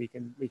 Absolutely, we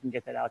can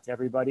get that out to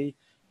everybody.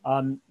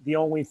 The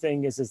only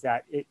thing is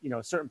that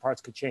certain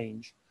parts could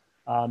change.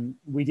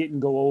 We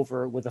didn't go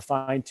over with a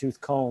fine-tooth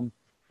comb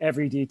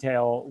every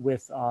detail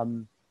with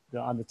on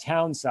the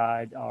town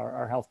side,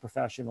 our health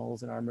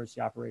professionals and our emergency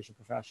operation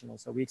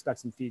professionals. So we expect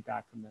some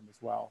feedback from them as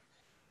well.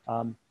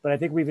 But I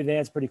think we've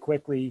advanced pretty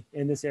quickly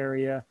in this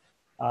area.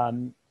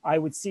 I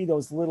would see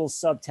those little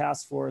sub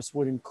task force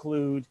would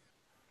include,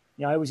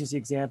 You know, I always use the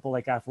example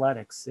like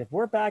athletics. If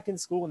we're back in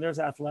school and there's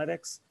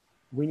athletics,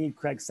 we need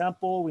Craig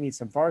Semple, we need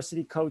some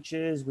varsity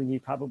coaches, we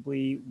need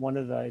probably one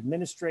of the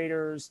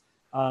administrators,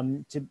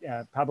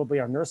 probably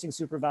our nursing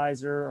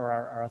supervisor or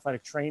our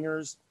athletic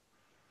trainers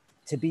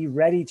to be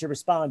ready to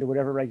respond to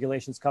whatever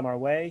regulations come our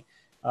way.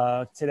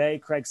 Today,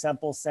 Craig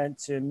Semple sent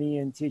to me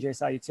and TJ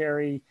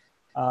Salutary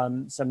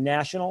some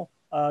national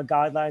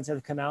guidelines that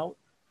have come out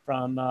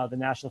from the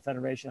National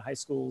Federation of High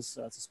Schools.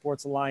 It's a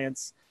sports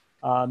alliance,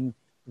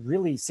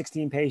 really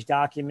 16-page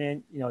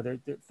document. You know,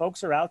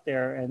 folks are out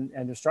there and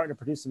they're starting to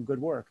produce some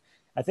good work.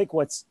 I think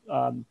what's,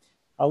 I'll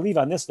leave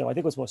on this though, I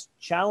think what's most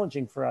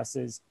challenging for us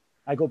is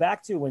I go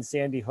back to when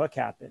Sandy Hook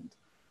happened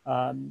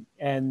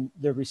and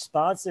the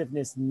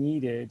responsiveness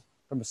needed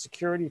from a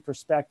security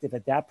perspective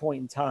at that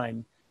point in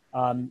time.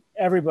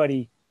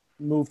 Everybody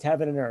moved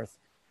heaven and earth,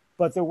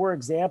 but there were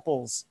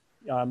examples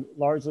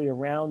largely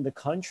around the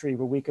country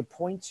where we could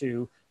point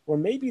to where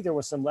maybe there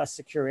were some less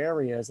secure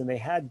areas and they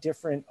had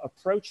different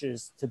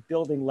approaches to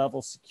building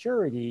level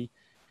security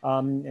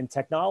and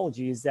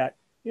technologies that,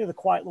 you know, the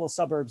quiet little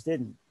suburbs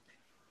didn't.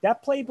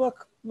 That playbook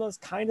was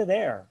kind of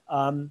there.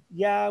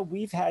 Yeah,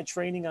 we've had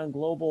training on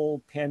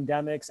global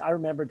pandemics. I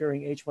remember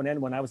during H1N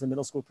when I was a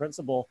middle school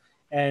principal,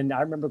 and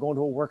I remember going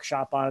to a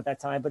workshop on it at that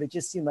time, but it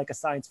just seemed like a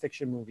science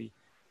fiction movie.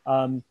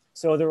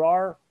 So there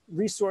are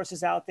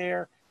resources out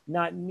there,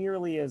 not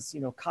nearly as,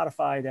 you know,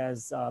 codified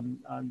as on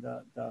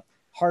the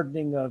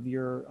hardening of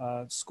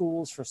your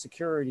schools for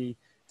security.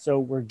 So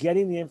we're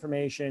getting the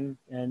information,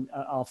 and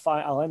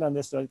I'll end on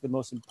this. The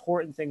most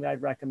important thing that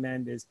I'd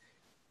recommend is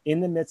in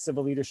the midst of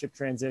a leadership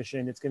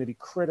transition, it's going to be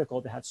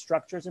critical to have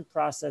structures and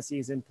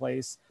processes in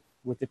place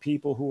with the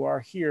people who are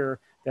here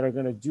that are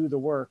going to do the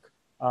work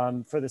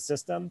for the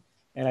system.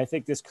 And I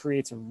think this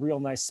creates a real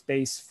nice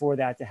space for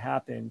that to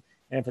happen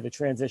and for the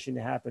transition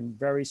to happen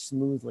very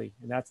smoothly.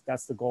 And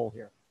that's the goal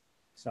here.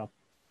 So.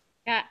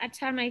 Yeah,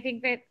 Tom, I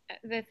think that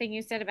the thing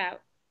you said about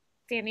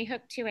Sandy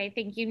Hook too, I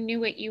think you knew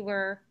what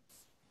your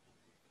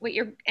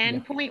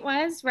end point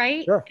was,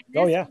 right? Sure.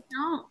 Oh yeah.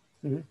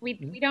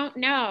 We don't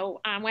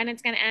know when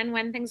it's going to end,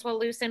 when things will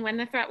loosen, when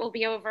the threat will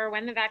be over,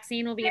 when the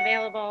vaccine will be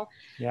available.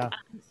 Yeah.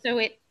 So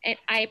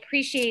I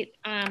appreciate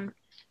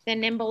the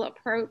nimble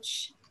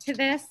approach to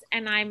this,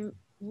 and I'm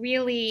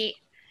really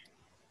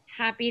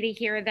happy to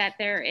hear that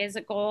there is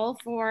a goal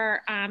for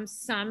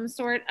some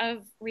sort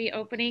of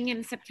reopening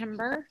in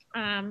September.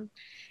 And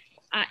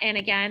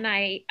again,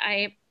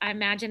 I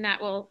imagine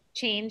that will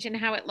change in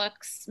how it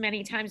looks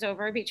many times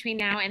over between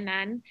now and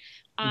then.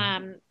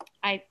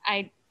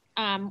 I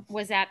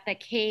was at the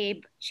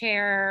CABE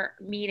chair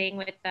meeting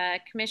with the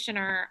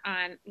commissioner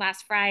on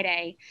last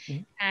Friday.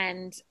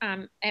 And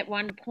at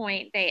one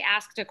point they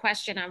asked a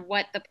question on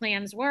what the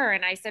plans were.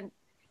 And I said,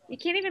 you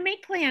can't even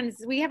make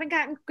plans. We haven't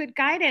gotten good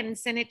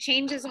guidance and it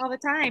changes all the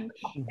time.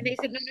 And they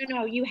said,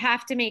 no, you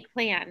have to make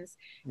plans.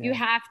 Yeah. You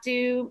have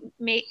to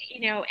make,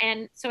 you know,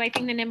 and so I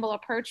think the nimble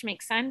approach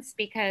makes sense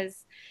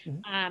because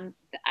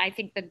I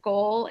think the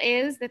goal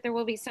is that there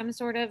will be some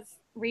sort of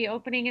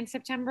reopening in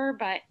September,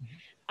 but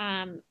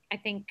I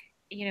think,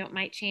 you know, it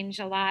might change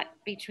a lot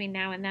between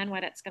now and then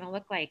what it's going to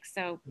look like.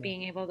 So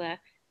being able to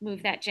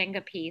move that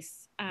Jenga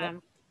piece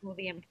will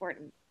be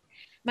important.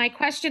 My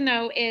question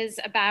though is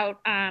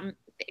about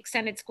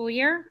extended school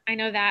year. I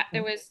know that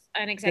there was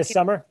an executive this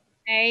summer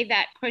day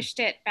that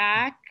pushed it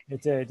back.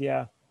 It did,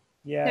 yeah.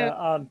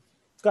 So,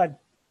 go ahead.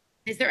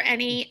 Is there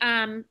any?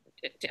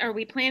 Are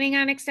we planning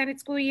on extended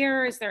school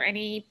year? Or is there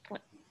any?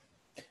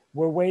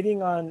 We're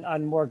waiting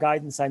on more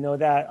guidance. I know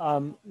that.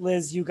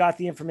 Liz, you got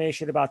the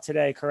information about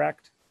today,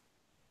 correct?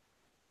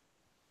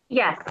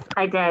 Yes,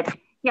 I did.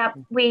 Yep,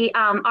 we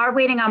are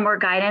waiting on more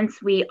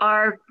guidance. We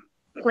are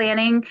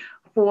planning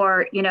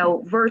for, you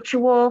know,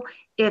 virtual,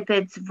 if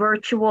it's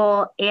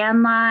virtual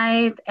and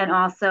live, and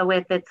also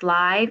if it's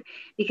live,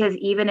 because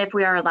even if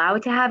we are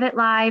allowed to have it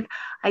live,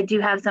 I do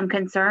have some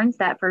concerns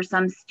that for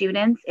some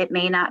students, it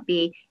may not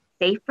be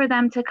safe for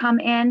them to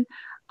come in.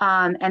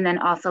 And then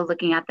also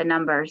looking at the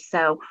numbers.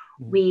 So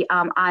we,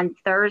 on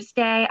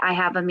Thursday, I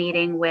have a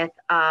meeting with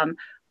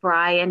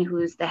Brian,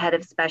 who's the head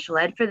of special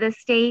ed for the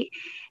state.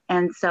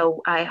 And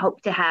so I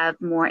hope to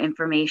have more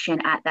information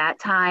at that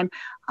time.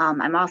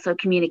 I'm also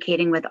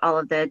communicating with all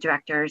of the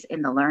directors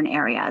in the Learn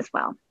area as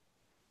well.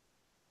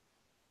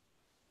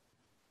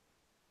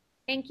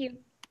 Thank you.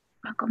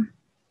 Welcome.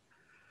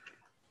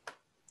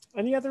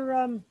 Any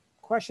other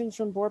questions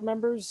from board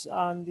members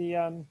on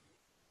the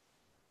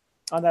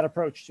on that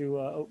approach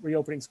to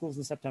reopening schools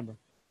in September?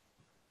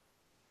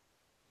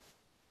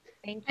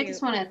 Thank you. I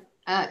just want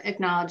to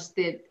acknowledge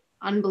the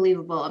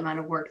unbelievable amount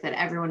of work that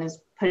everyone is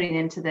putting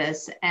into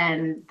this,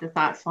 and the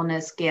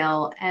thoughtfulness,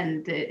 Gail,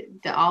 and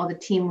all the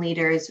team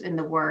leaders in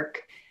the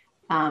work.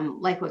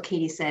 Like what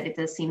Katie said, it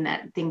does seem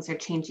that things are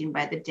changing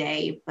by the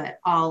day, but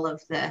all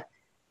of the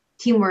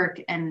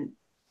teamwork and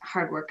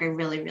hard work, I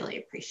really, really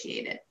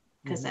appreciate it,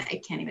 because I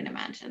can't even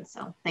imagine.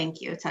 So thank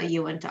you to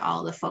you and to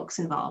all the folks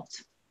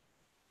involved.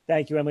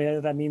 Thank you, Emily.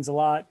 That means a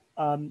lot.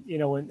 You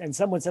know, and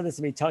someone said this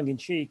to me tongue in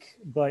cheek,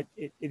 but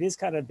it is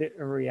kind of a bit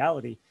of a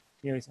reality.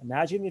 You know,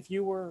 imagine if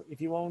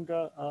you owned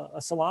a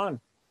salon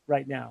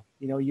right now.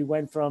 You know, you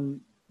went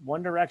from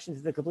one direction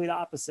to the complete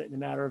opposite in a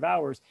matter of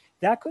hours.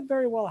 That could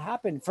very well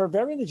happen for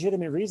very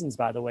legitimate reasons,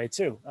 by the way,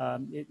 too.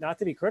 Not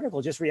to be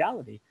critical, just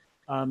reality.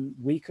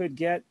 We could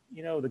get,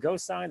 you know, the go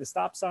sign, the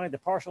stop sign, the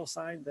partial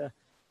sign.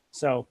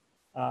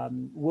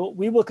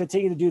 We will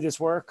continue to do this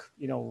work,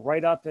 you know,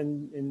 right up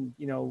and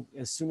you know,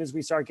 as soon as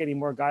we start getting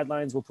more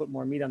guidelines, we'll put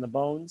more meat on the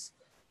bones,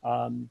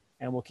 and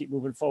we'll keep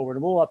moving forward.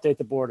 And we'll update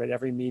the board at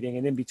every meeting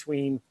and in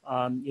between,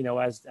 you know,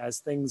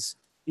 as things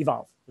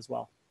evolve as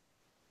well.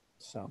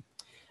 So.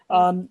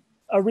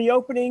 A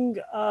reopening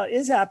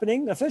is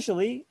happening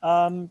officially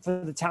for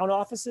the town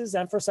offices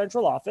and for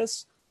central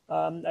office.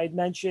 I'd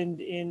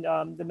mentioned in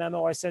the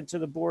memo I sent to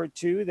the board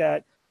too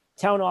that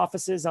town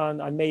offices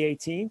on May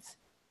 18th,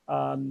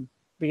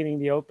 beginning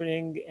the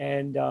opening.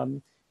 And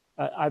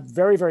I'm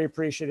very, very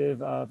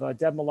appreciative of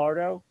Deb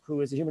Millardo,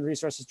 who is the Human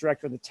Resources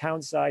Director on the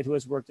town side, who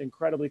has worked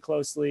incredibly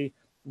closely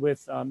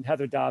with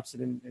Heather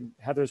Dobson, and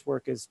Heather's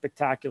work is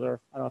spectacular.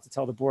 I don't have to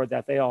tell the board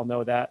that, they all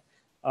know that.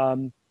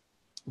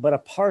 But a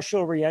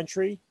partial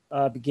reentry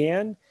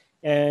began,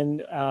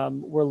 and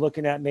we're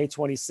looking at May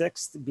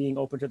 26th being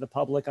open to the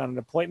public on an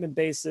appointment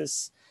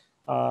basis.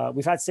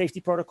 We've had safety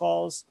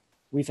protocols.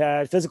 We've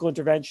had physical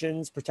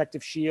interventions,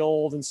 protective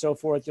shield, and so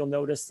forth. You'll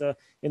notice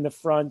in the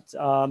front,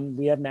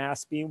 we have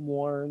masks being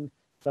worn,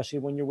 especially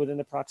when you're within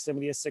the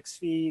proximity of 6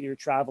 feet, you're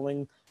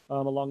traveling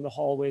along the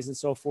hallways and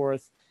so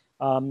forth.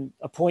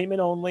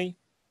 Appointment only.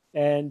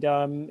 And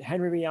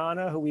Henry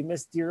Rihanna, who we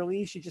miss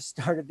dearly, she just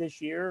started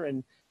this year,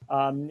 and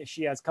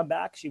she has come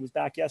back. She was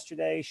back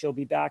yesterday. She'll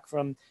be back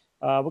from,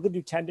 we're going to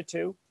do 10 to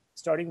 2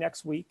 starting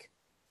next week.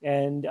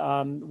 And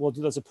we'll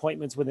do those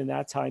appointments within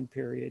that time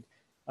period.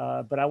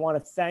 But I want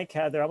to thank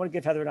Heather. I want to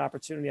give Heather an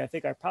opportunity. I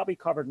think I probably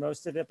covered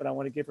most of it, but I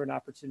want to give her an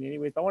opportunity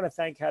anyways. But I want to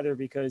thank Heather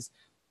because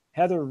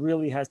Heather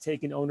really has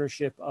taken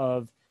ownership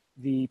of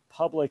the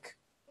public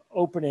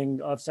opening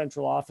of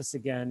central office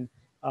again,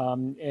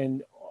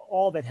 and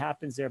all that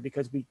happens there,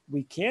 because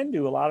we can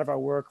do a lot of our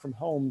work from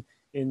home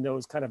in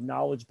those kind of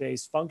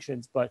knowledge-based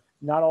functions, but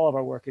not all of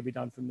our work can be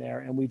done from there,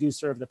 and we do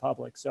serve the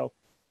public. So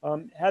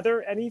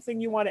Heather, anything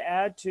you want to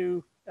add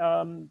to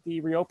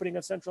the reopening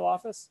of central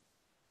office?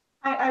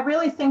 I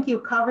really think you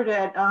covered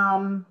it.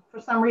 For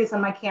some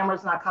reason, my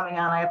camera's not coming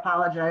on. I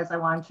apologize. I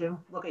wanted to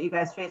look at you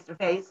guys face to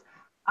face.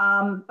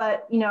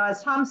 But, you know,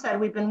 as Tom said,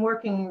 we've been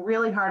working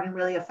really hard and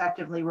really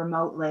effectively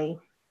remotely.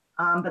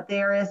 But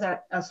there is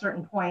at a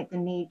certain point the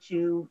need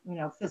to, you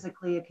know,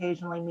 physically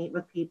occasionally meet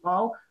with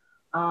people.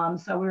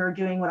 So we were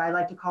doing what I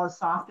like to call a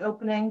soft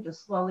opening,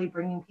 just slowly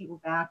bringing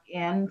people back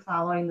in,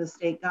 following the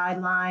state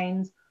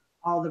guidelines,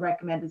 all the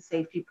recommended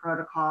safety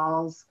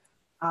protocols.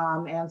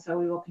 And so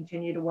we will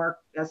continue to work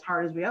as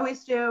hard as we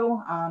always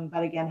do.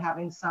 But again,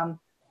 having some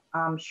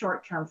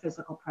short-term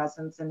physical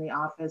presence in the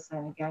office,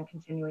 and again,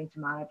 continuing to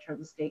monitor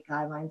the state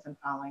guidelines and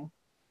following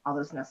all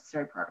those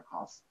necessary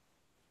protocols.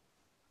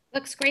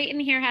 Looks great in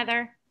here,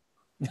 Heather.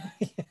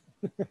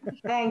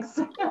 Thanks.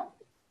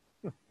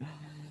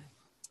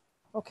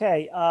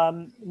 Okay,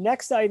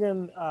 next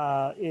item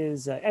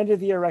is end of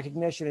the year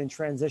recognition and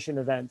transition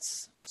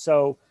events.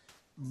 So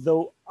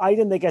the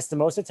item that gets the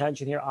most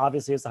attention here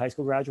obviously is the high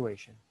school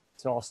graduation.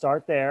 So I'll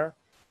start there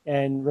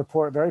and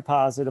report very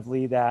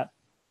positively that,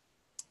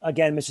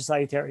 again, Mr.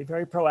 Salutary,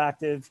 very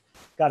proactive,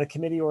 got a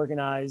committee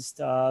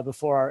organized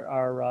before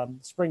our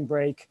spring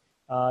break.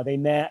 They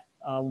met,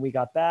 we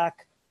got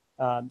back.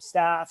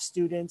 Staff,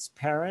 students,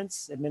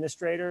 parents,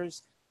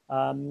 administrators,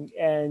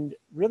 and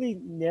really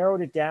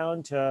narrowed it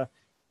down to,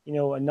 you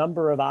know, a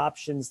number of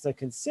options to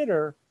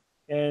consider.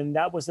 And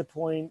that was the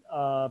point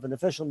of an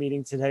official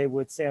meeting today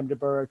with Sam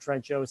DeBurra,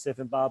 Trent Joseph,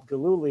 and Bob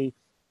Galuli,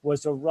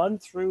 was to run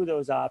through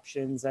those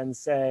options and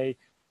say,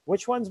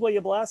 which ones will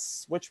you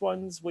bless? Which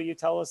ones will you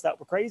tell us that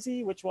we're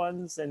crazy? Which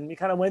ones? And we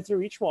kind of went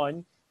through each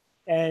one.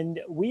 And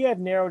we have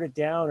narrowed it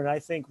down, and I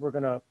think we're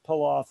going to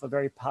pull off a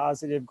very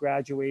positive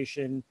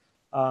graduation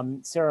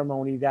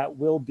ceremony that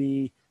will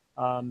be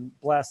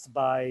blessed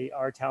by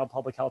our town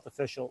public health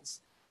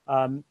officials.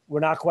 We're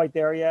not quite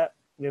there yet.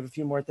 We have a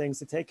few more things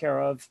to take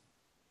care of,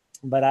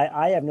 but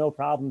I have no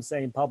problem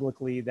saying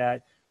publicly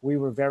that we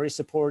were very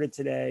supported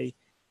today.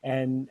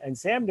 And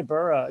Sam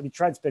DeBurra, I mean,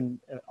 Trent's been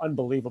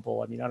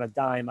unbelievable. I mean, on a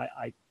dime,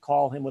 I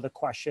call him with a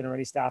question or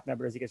any staff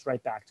members, he gets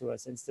right back to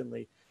us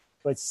instantly.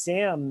 But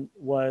Sam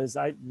was,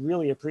 I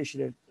really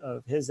appreciative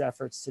of his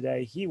efforts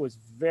today. He was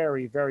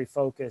very, very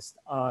focused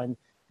on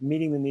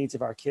meeting the needs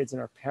of our kids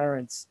and our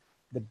parents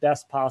the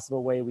best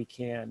possible way we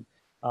can.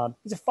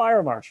 He's a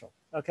fire marshal.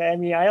 Okay. I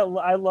mean,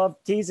 I love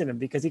teasing him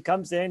because he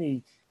comes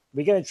in,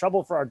 we get in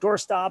trouble for our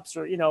doorstops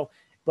or, you know,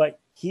 but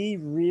he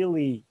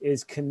really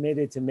is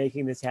committed to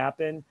making this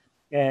happen.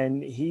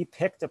 And he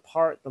picked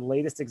apart the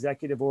latest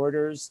executive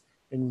orders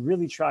and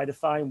really tried to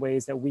find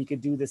ways that we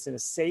could do this in a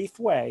safe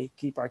way,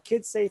 keep our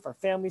kids safe, our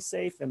families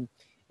safe,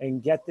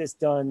 and get this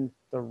done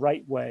the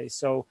right way.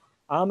 So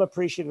I'm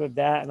appreciative of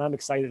that, and I'm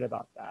excited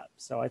about that.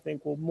 So I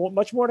think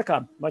much more to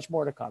come, much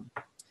more to come.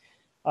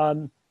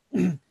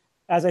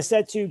 As I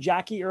said to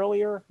Jackie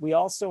earlier, we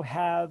also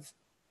have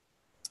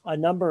a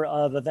number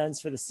of events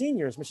for the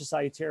seniors. Mr.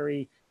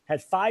 Salutary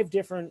had 5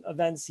 different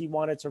events he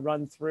wanted to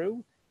run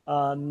through.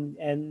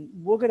 And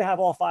we're going to have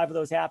all 5 of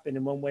those happen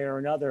in one way or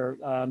another.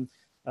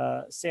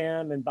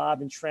 Sam and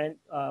Bob and Trent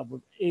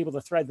were able to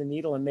thread the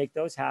needle and make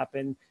those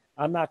happen.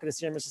 I'm not going to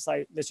steer Mr.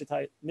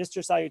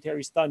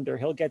 Salutary's thunder.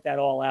 He'll get that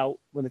all out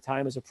when the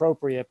time is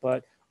appropriate,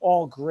 but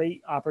all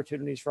great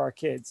opportunities for our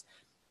kids.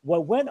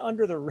 What went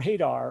under the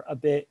radar a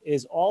bit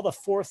is all the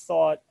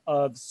forethought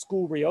of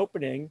school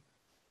reopening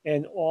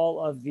and all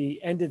of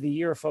the end of the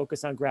year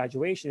focus on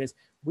graduation is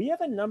we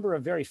have a number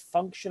of very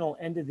functional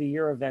end of the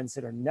year events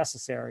that are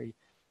necessary.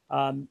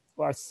 Our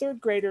 3rd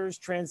graders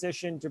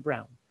transition to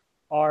Brown.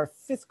 Our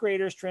 5th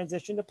graders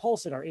transition to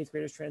Polson. Our 8th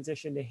graders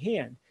transition to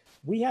Hand.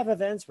 We have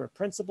events where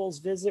principals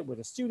visit, where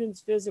the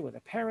students visit, where the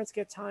parents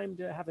get time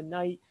to have a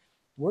night.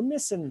 We're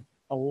missing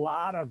a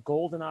lot of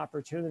golden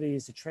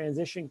opportunities to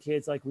transition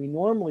kids like we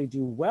normally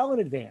do well in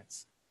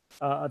advance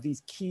of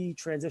these key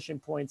transition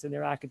points in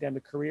their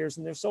academic careers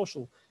and their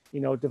social,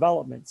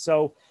 development.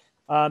 So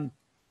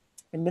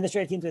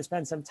administrative team to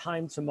spend some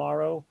time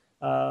tomorrow.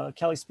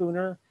 Kelly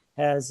Spooner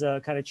has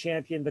kind of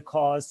championed the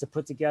cause to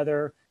put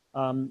together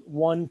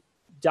one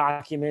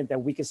document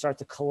that we can start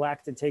to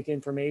collect and take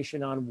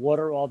information on what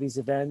are all these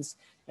events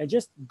and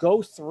just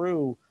go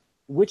through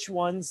which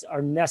ones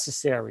are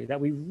necessary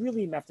that we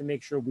really have to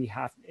make sure we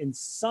have in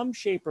some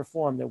shape or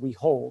form that we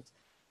hold,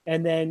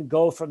 and then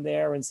go from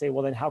there and say,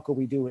 well, then how could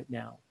we do it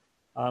now?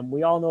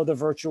 We all know the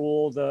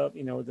virtual, the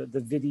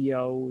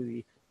video,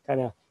 the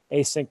kind of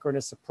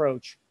asynchronous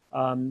approach.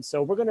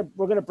 So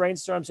we're gonna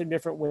brainstorm some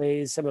different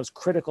ways, some of those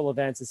critical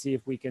events, to see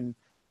if we can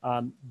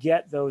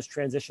get those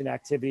transition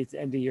activities,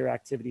 end of year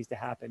activities to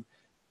happen.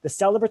 The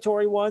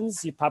celebratory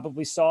ones you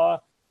probably saw.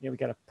 We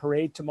got a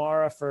parade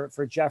tomorrow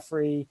for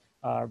Jeffrey.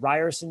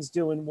 Ryerson's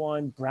doing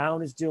one.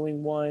 Brown is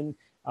doing one.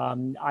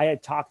 I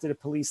had talked to the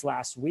police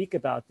last week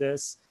about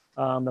this,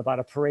 about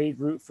a parade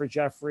route for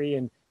Jeffrey.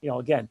 And,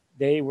 again,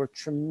 they were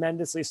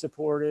tremendously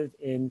supportive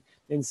in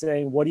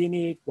saying, what do you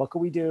need? What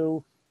can we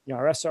do?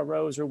 Our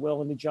SROs are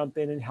willing to jump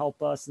in and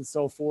help us and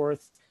so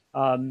forth.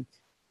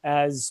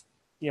 As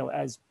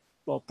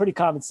pretty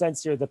common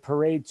sense here, the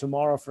parade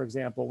tomorrow, for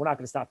example, we're not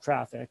going to stop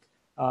traffic.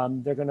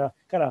 They're going to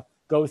kind of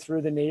go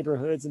through the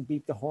neighborhoods and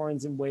beat the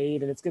horns and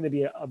wave. And it's going to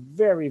be a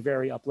very,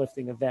 very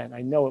uplifting event.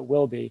 I know it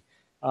will be.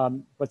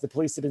 But the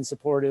police have been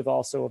supportive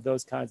also of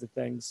those kinds of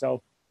things.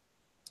 So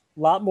a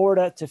lot more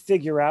to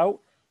figure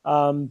out.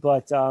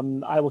 But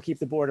I will keep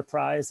the board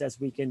apprised as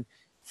we can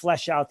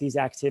flesh out these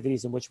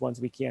activities and which ones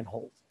we can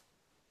hold.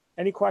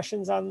 Any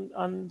questions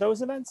on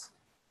those events?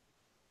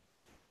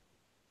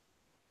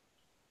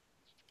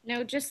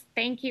 No, just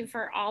thank you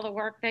for all the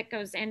work that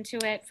goes into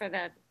it for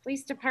the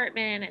police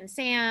department and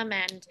Sam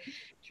and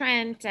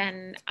Trent.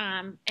 And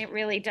it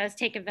really does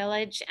take a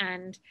village.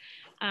 And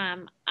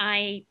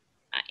I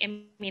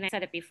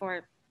said it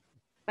before,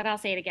 but I'll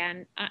say it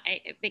again.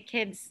 The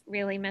kids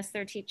really miss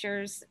their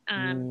teachers.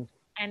 And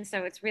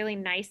so it's really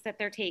nice that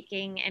they're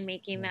taking and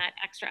making that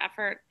extra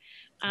effort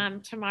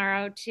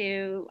tomorrow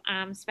to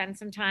spend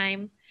some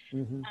time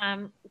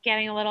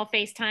getting a little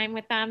FaceTime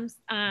with them.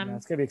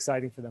 It's gonna be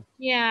exciting for them.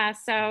 Yeah,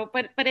 so,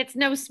 but it's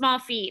no small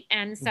feat.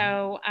 And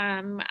so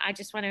I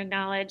just want to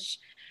acknowledge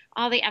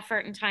all the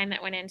effort and time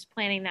that went into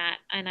planning that.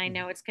 And I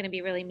know it's going to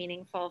be really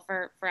meaningful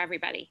for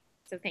everybody.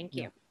 So thank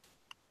you.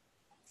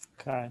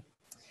 Okay.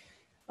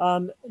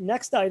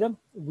 Next item,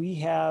 we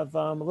have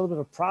a little bit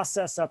of a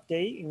process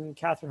update, and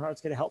Catherine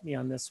Hart's going to help me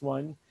on this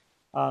one.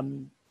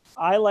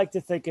 I like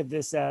to think of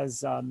this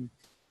as,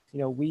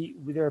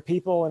 there are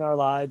people in our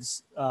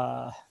lives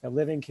that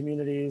live in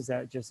communities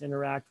that just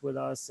interact with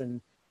us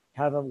and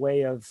have a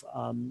way of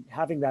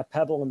having that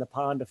pebble in the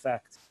pond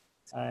effect.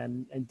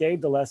 And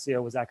Dave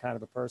D'Alessio was that kind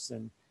of a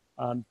person.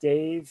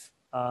 Dave,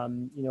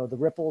 the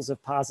ripples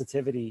of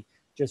positivity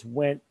just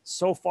went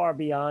so far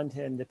beyond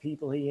him, the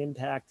people he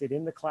impacted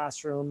in the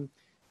classroom,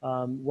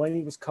 when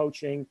he was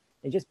coaching,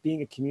 and just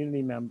being a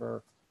community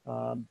member.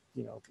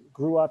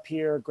 Grew up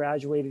here,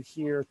 graduated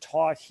here,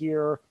 taught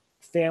here,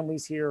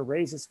 families here,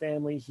 raised his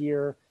family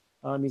here.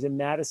 He's a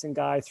Madison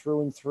guy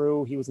through and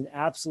through. He was an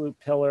absolute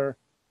pillar.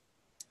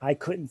 I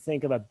couldn't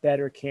think of a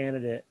better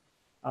candidate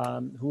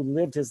who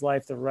lived his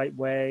life the right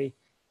way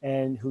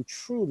and who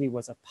truly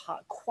was a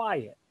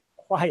quiet,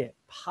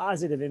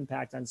 positive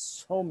impact on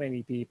so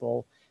many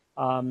people.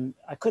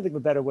 I couldn't think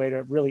of a better way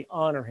to really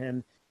honor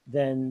him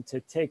than to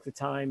take the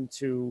time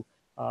to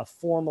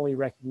formally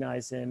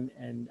recognize him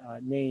and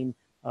name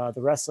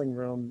the wrestling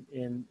room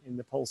in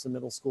the Polson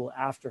Middle School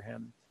after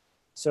him.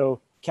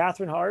 So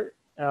Catherine Hart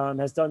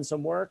has done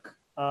some work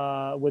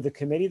with the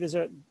committee. There's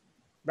a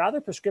rather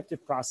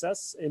prescriptive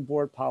process in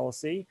board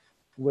policy,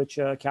 which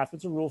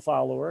Catherine's a rule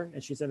follower,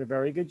 and she's done a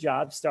very good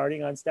job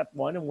starting on step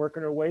 1 and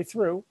working her way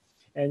through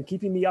and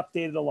keeping me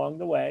updated along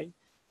the way.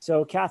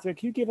 So Catherine,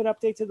 can you give an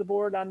update to the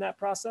board on that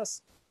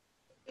process?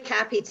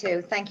 Happy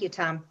to. Thank you,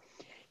 Tom.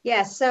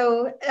 Yeah,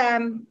 so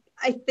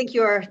I think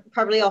you're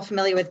probably all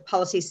familiar with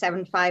policy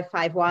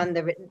 7551,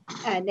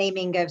 the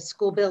naming of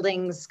school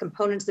buildings,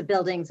 components of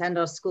buildings and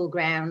or school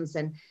grounds.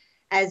 And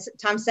as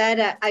Tom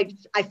said,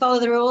 I follow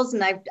the rules,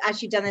 and I've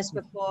actually done this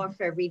before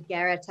for Reed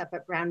Garrett up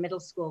at Brown Middle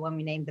School when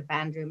we named the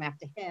band room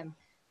after him,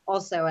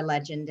 also a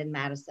legend in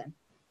Madison.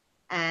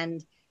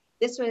 And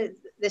this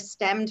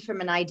stemmed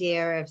from an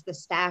idea of the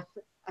staff,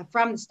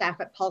 from the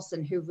staff at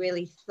Paulson, who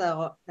really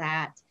thought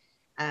that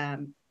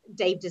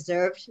Dave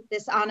deserved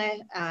this honor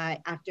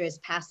after his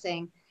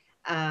passing.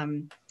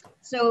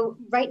 So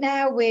right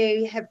now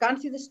we have gone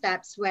through the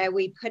steps where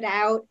we put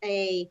out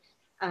a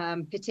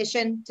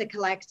petition to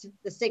collect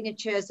the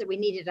signatures. That we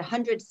needed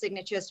 100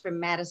 signatures from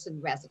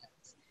Madison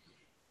residents.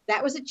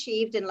 That was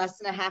achieved in less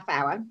than a half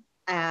hour.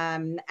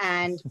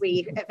 And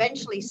we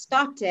eventually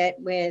stopped it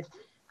with,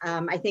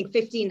 I think,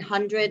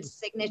 1,500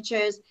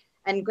 signatures.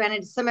 And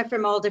granted, some are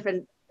from all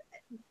different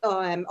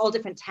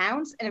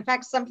towns, and in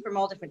fact, some from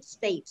all different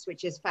states,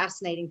 which is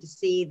fascinating to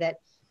see that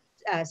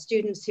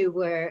students who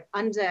were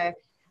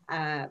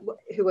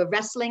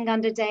wrestling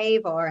under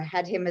Dave or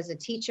had him as a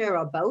teacher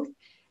or both,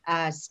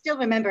 still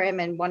remember him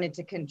and wanted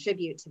to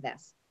contribute to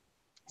this.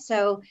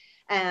 So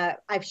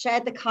I've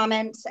shared the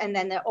comments and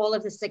then all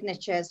of the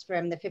signatures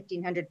from the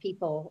 1,500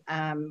 people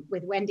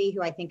with Wendy,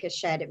 who I think has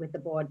shared it with the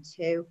board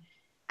too.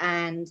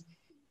 And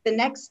the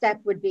next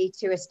step would be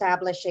to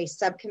establish a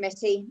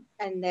subcommittee,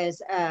 and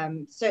there's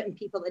certain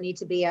people that need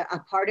to be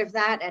a part of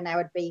that, and I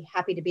would be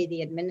happy to be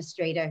the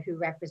administrator who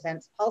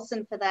represents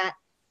Paulson for that.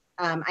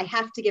 I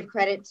have to give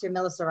credit to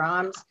Melissa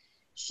Arms.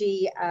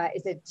 She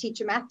is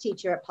a math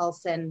teacher at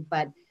Paulson,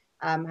 but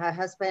her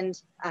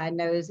husband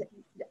knew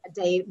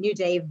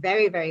Dave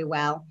very, very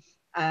well,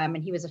 and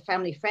he was a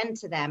family friend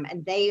to them,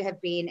 and they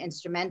have been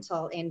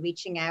instrumental in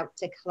reaching out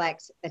to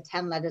collect the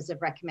 10 letters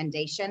of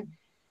recommendation.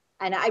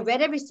 And I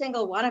read every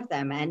single one of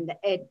them, and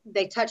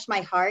they touched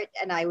my heart.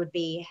 And I would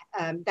be,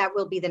 that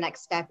will be the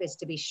next step, is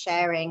to be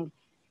sharing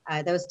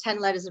those 10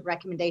 letters of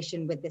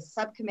recommendation with this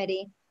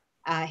subcommittee,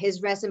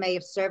 his resume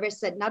of service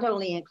that not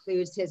only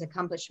includes his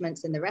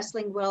accomplishments in the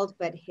wrestling world,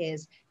 but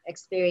his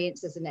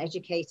experience as an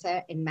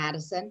educator in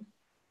Madison.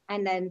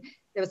 And then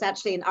there was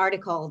actually an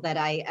article that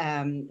I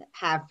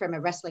have from a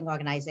wrestling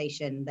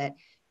organization that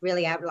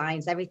really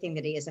outlines everything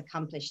that he has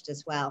accomplished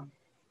as well.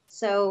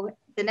 So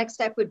the next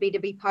step would be to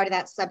be part of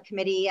that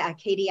subcommittee.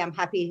 Katie, I'm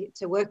happy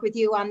to work with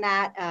you on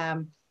that.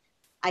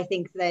 I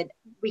think that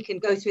we can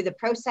go through the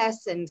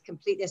process and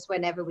complete this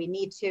whenever we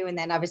need to. And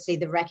then obviously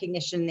the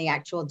recognition, the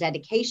actual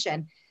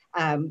dedication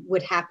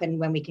would happen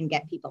when we can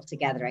get people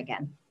together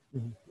again.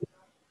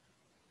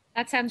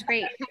 That sounds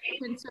great.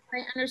 And so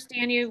I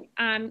understand you,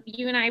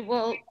 you and I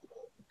will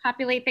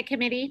populate the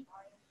committee.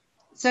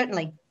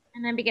 Certainly.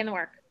 And then begin the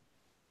work.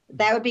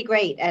 That would be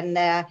great. And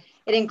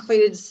it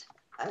includes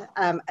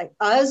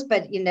us,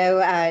 but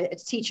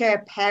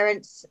teacher,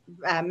 parents,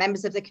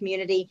 members of the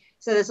community.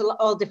 So there's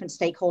all different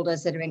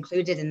stakeholders that are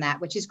included in that,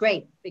 which is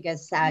great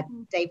because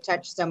Dave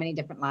touched so many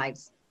different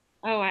lives.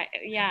 Oh,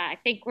 yeah, I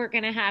think we're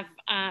going to have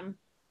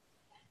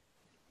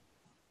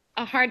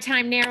a hard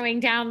time narrowing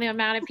down the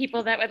amount of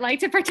people that would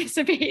like to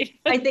participate.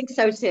 I think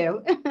so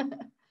too.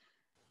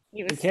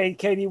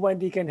 Katie,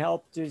 Wendy can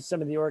help do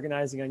some of the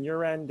organizing on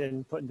your end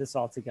and putting this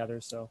all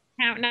together. So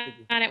counting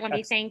on it,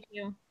 Wendy. Thank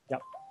you.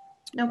 Yep.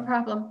 No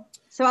problem.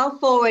 So I'll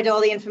forward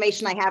all the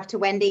information I have to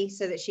Wendy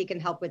so that she can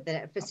help with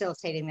the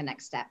facilitating the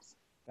next steps.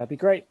 That'd be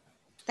great.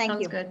 Thank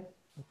Sounds you. Good.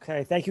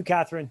 Okay, thank you,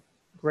 Catherine.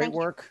 Great Thank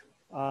work.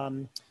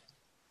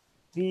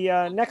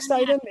 The next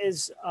item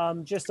is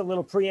just a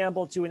little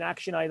preamble to an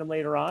action item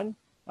later on.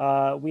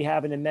 We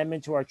have an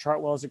amendment to our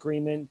Chartwell's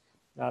agreement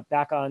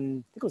back on,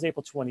 I think it was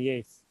April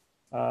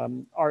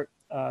 28th. Art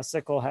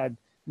Sickle had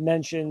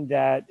mentioned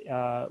that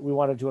we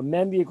wanted to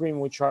amend the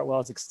agreement with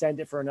Chartwell's,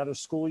 extend it for another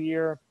school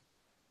year.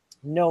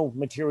 No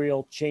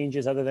material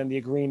changes other than the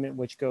agreement,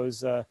 which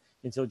goes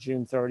until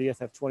June 30th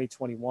of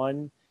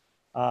 2021.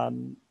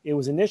 It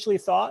was initially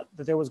thought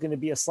that there was going to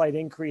be a slight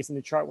increase in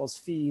the Chartwell's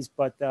fees,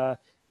 but the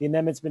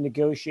amendment's been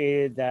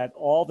negotiated that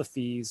all the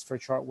fees for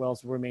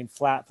Chartwell's will remain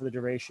flat for the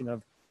duration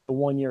of the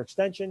one-year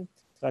extension.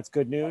 So that's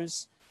good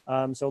news.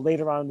 So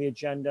later on the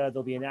agenda,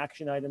 there'll be an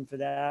action item for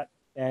that,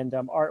 and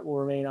Art will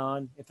remain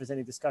on if there's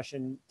any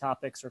discussion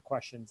topics or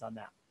questions on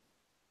that.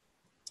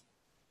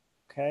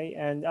 Okay,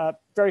 and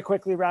very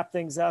quickly wrap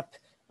things up.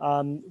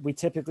 We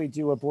typically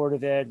do a Board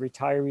of Ed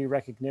retiree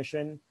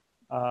recognition.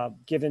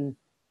 Given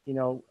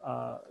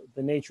the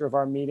nature of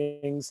our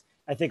meetings,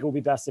 I think it would be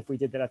best if we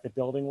did that at the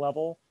building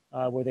level,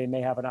 where they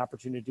may have an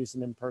opportunity to do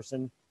some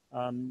in-person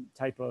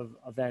type of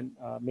event,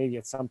 maybe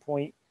at some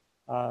point.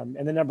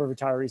 And the number of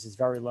retirees is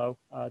very low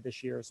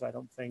this year, so I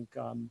don't think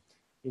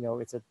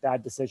it's a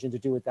bad decision to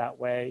do it that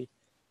way.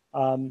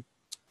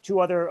 Two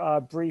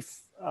other brief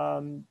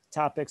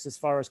topics as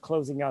far as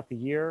closing out the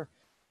year.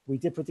 We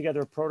did put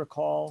together a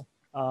protocol,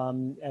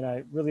 and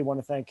I really want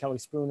to thank Kelly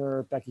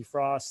Spooner, Becky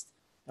Frost.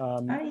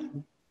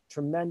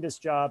 Tremendous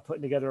job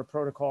putting together a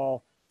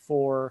protocol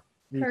for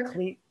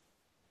the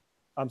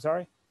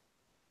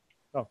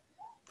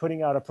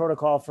putting out a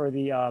protocol for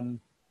the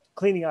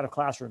cleaning out of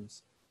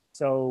classrooms.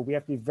 So we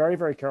have to be very,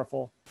 very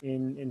careful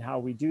in how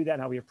we do that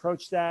and how we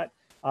approach that.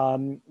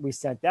 We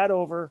sent that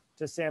over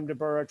to Sam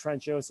DeBurra,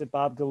 Trent Joseph,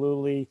 Bob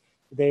Galuli.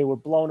 They were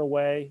blown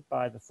away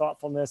by the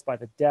thoughtfulness, by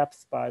the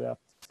depth, by the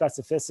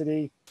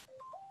specificity.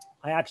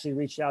 I actually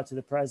reached out to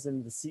the president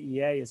of the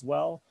CEA as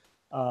well,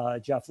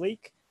 Jeff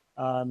Leake,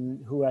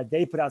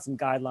 they put out some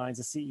guidelines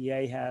the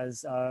CEA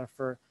has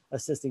for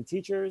assisting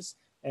teachers.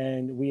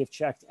 And we have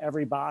checked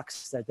every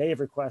box that they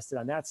have requested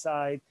on that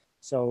side.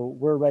 So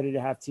we're ready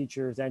to have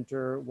teachers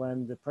enter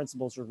when the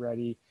principals are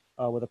ready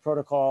with a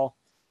protocol.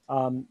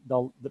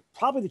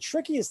 Probably the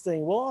trickiest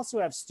thing, we'll also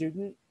have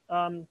student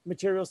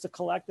materials to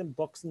collect and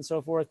books and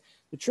so forth.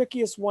 The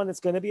trickiest one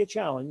that's going to be a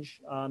challenge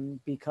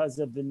because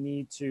of the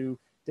need to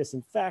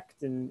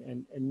disinfect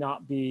and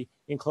not be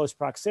in close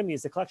proximity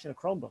is the collection of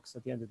Chromebooks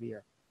at the end of the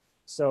year.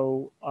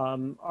 So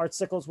Art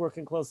Sickles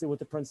working closely with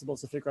the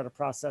principals to figure out a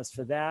process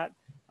for that.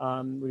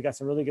 We've got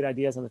some really good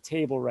ideas on the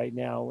table right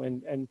now.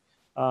 And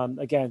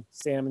again,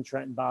 Sam and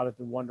Trent and Bob have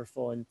been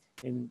wonderful in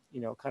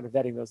kind of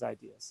vetting those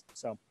ideas.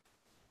 So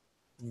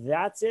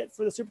that's it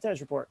for the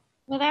superintendent's report.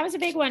 Well, that was a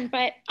big one,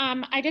 but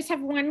I just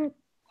have one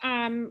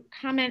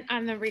comment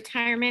on the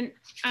retirement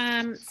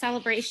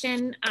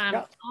celebration.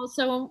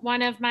 Also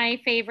one of my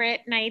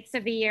favorite nights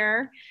of the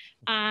year.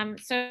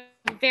 So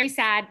very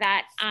sad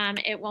that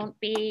it won't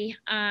be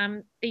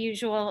the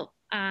usual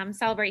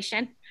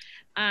celebration.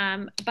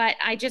 But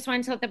I just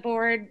wanted to let the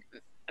board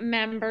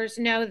members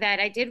know that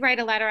I did write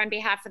a letter on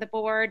behalf of the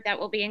board that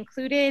will be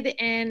included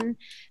in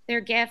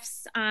their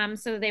gifts.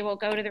 So they will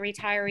go to the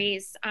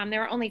retirees.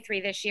 There were only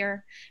 3 this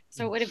year.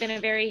 So it would have been a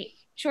very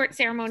short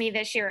ceremony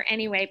this year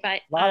anyway,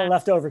 but a lot of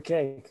leftover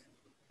cake.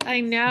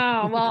 I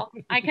know. Well,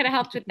 I could have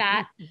helped with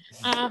that.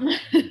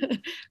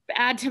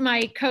 Add to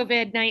my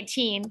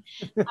COVID-19.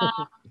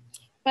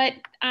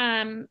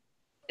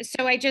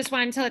 So I just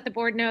wanted to let the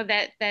board know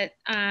that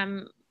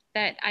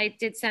I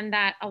did send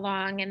that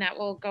along and that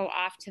will go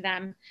off to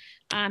them.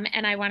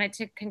 And I wanted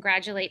to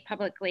congratulate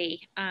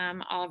publicly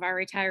all of our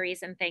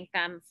retirees and thank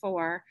them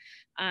for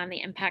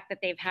the impact that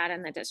they've had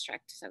in the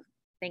district. So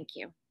thank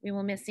you. We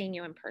will miss seeing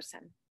you in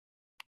person.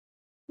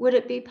 Would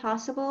it be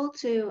possible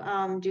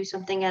to do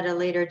something at a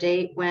later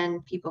date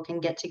when people can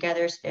get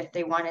together if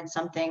they wanted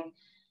something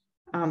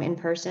in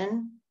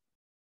person?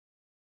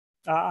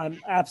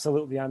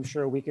 Absolutely. I'm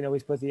sure we can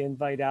always put the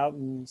invite out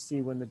and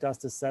see when the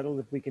dust is settled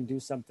if we can do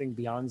something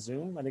beyond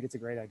Zoom. I think it's a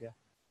great idea.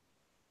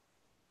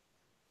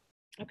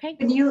 Okay.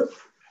 Could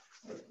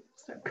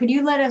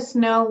you let us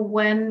know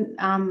when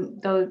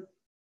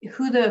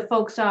who the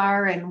folks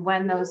are and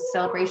when those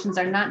celebrations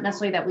are? Not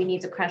necessarily that we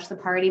need to crash the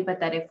party, but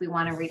that if we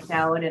want to reach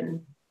out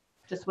and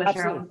just wish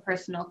our own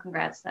personal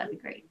congrats, that'd be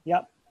great.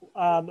 Yep.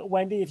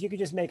 Wendy, if you could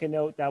just make a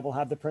note that we'll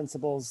have the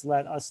principals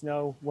let us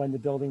know when the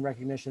building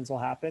recognitions will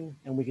happen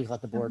and we can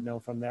let the board know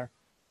from there.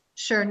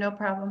 Sure, no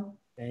problem.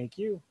 Thank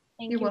you.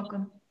 You're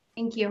welcome.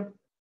 Thank you.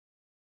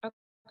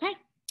 Okay.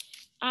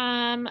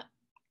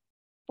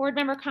 Board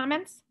member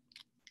comments?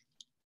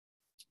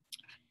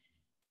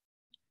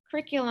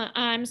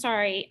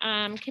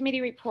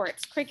 Committee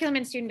reports, curriculum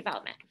and student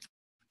development.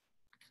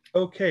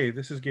 Okay,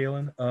 this is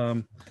Galen.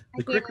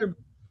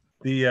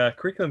 The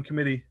curriculum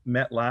committee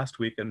met last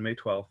week on May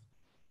 12th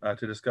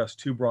to discuss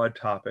 2 broad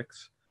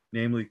topics,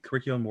 namely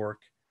curriculum work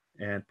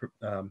and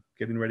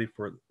getting ready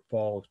for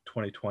fall of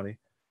 2020,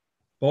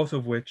 both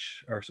of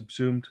which are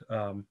subsumed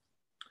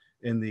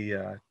in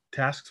the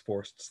task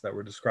forces that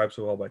were described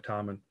so well by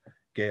Tom and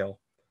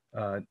Gail,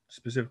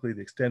 specifically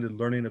the extended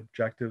learning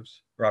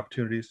objectives or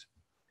opportunities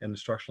and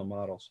instructional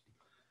models.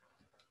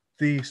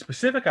 The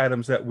specific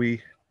items that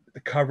we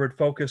covered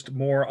focused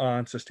more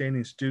on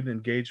sustaining student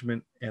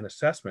engagement and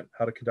assessment,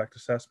 how to conduct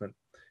assessment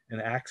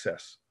and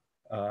access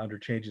under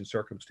changing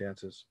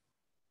circumstances.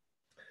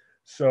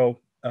 So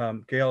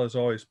Gail, as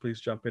always,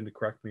 please jump in to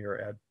correct me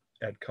or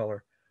add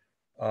color.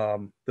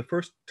 The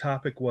first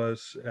topic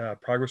was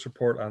progress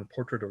report on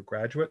Portrait of a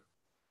Graduate.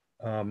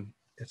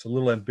 It's a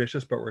little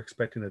ambitious, but we're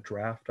expecting a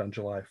draft on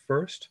July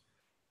 1st.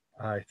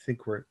 I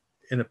think we're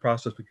in the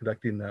process of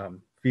conducting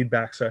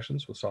feedback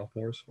sessions with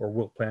sophomores, or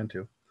will plan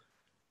to.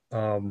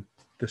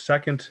 The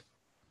second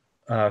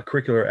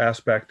curricular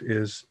aspect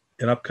is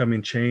an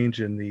upcoming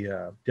change in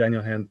the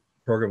Daniel Hand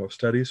Program of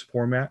Studies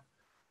format.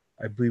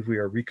 I believe we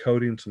are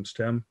recoding some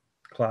STEM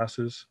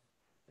classes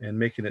and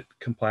making it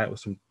compliant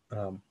with some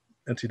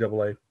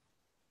NCAA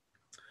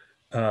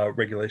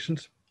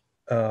regulations.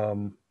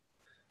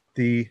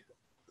 The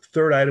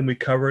third item we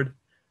covered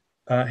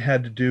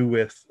had to do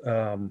with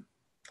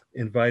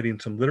inviting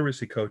some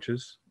literacy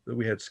coaches that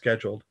we had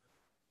scheduled.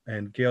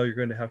 And Gail, you're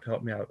going to have to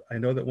help me out. I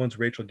know that one's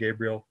Rachel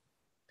Gabriel.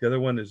 The other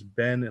one is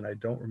Ben, and I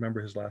don't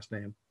remember his last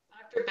name.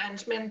 Dr.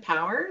 Benjamin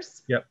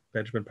Powers? Yep,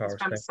 Benjamin Powers.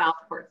 He's from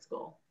Southport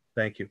School.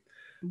 Thank you.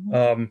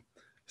 Mm-hmm.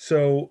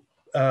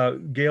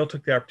 Gail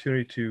took the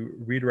opportunity to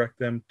redirect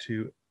them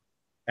to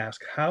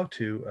ask how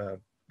to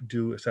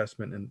do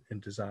assessment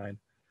and design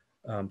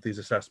these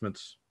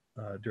assessments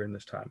during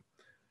this time.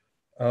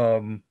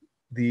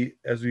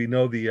 As we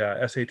know,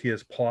 the SAT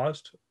is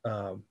paused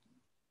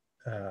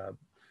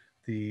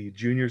The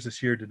juniors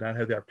this year did not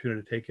have the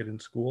opportunity to take it in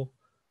school.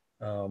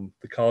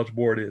 The College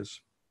Board is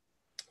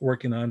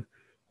working on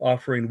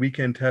offering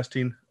weekend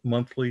testing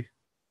monthly,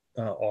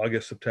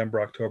 August,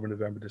 September, October,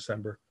 November,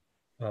 December.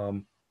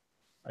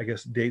 I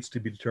guess dates to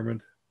be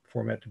determined,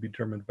 format to be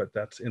determined, but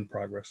that's in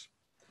progress.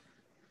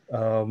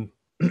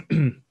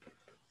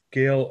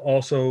 Gail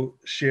also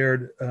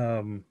shared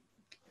a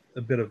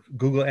bit of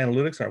Google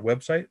Analytics on our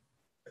website.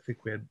 I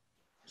think we had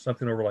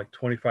something over like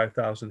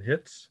 25,000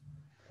 hits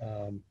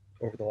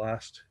over the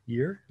last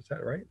year. Is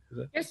that right? Is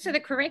that just to the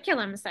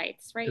curriculum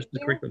sites, right? just the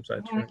curriculum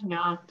sites? Right?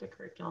 Yeah, the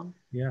curriculum.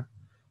 Yeah.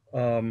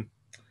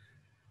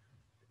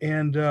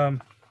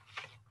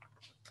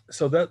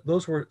 So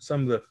those were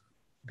some of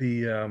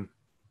the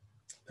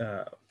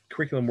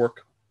curriculum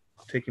work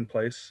taking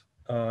place.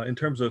 In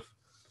terms of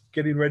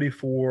getting ready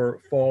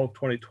for fall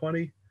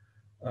 2020,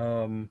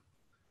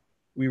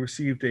 we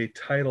received a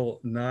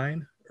Title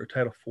IX or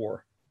Title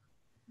IV.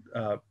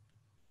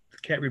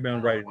 Can't read my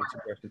own writing.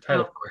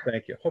 Title IV,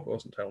 thank you. I hope it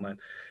wasn't Title IX.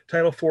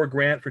 Title IV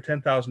grant for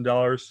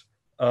 $10,000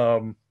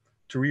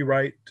 to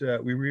rewrite.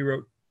 We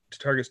rewrote to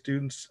target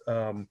students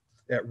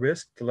at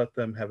risk to let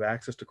them have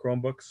access to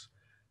Chromebooks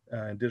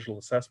and digital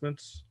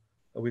assessments.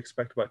 We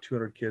expect about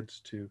 200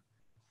 kids to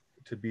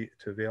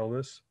avail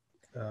this.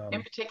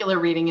 In particular,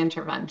 reading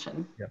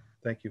intervention. Yeah,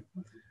 thank you.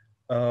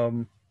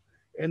 And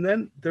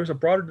then there's a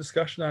broader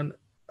discussion on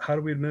how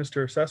do we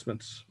administer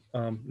assessments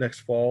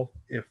next fall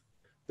if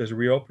there's a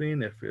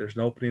reopening, if there's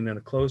an opening and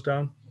a close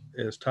down.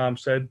 As Tom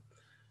said,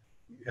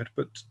 you have to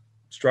put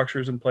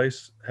structures in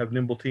place, have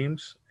nimble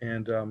teams,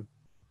 and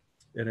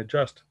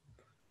adjust.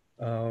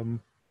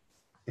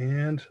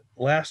 And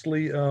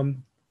lastly,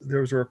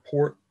 there was a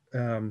report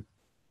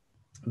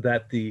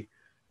that the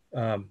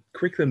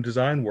curriculum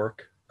design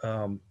work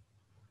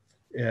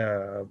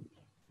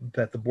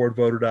that the board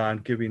voted on,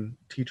 giving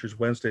teachers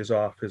Wednesdays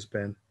off, has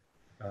been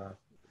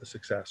a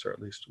success, or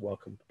at least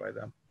welcomed by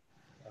them,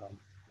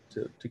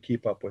 to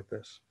keep up with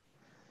this.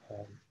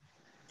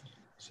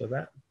 So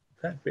that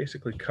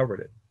basically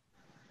covered it.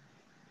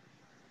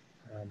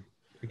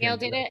 Gail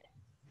did it.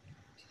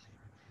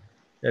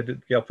 Yeah,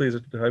 Gail, please,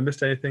 did I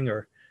miss anything?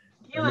 Or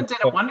Gail did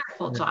a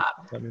wonderful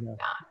job. Let me know.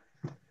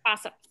 Yeah.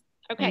 Awesome.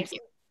 Okay. Thank you.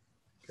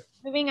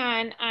 Moving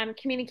on,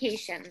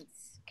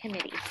 communications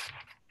committee.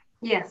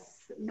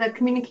 Yes, the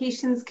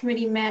communications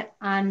committee met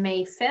on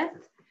May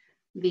 5th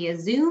via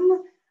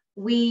Zoom.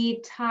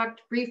 We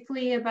talked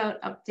briefly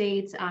about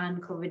updates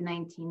on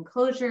COVID-19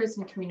 closures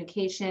and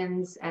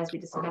communications. As we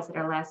discussed at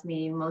our last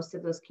meeting, most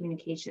of those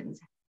communications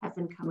have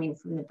been coming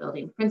from the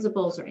building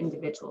principals or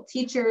individual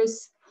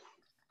teachers.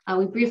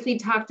 We briefly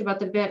talked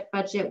about the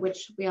budget,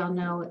 which we all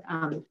know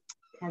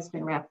has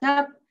been wrapped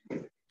up.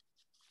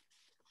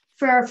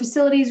 For our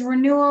facilities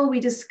renewal, we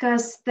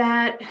discussed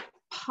that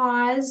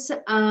pause.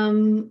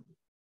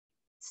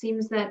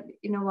 Seems that,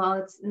 while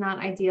it's not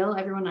ideal,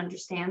 everyone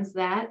understands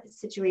that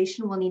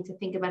situation. We'll need to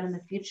think about in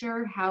the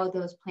future how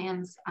those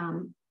plans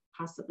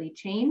possibly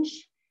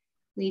change.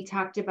 We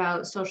talked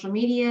about social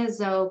media.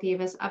 Zoe gave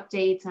us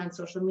updates on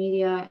social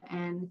media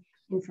and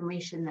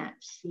information that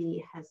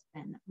she has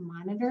been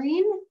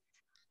monitoring.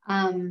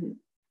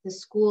 The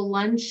school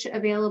lunch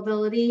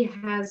availability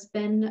has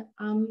been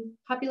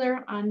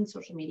popular on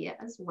social media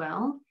as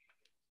well.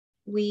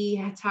 We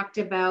had talked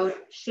about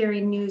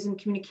sharing news and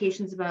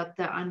communications about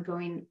the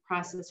ongoing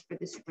process for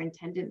the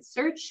superintendent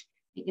search,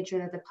 making sure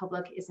that the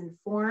public is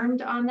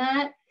informed on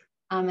that,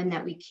 and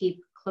that we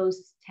keep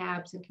close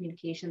tabs and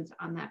communications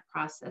on that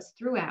process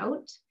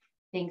throughout.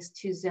 Thanks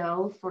to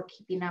Zoe for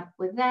keeping up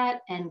with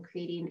that and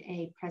creating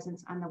a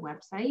presence on the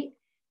website.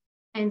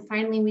 And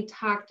finally, we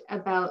talked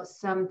about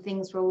some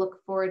things we'll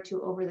look forward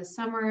to over the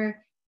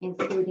summer,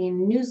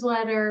 including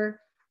newsletter,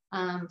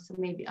 so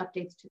maybe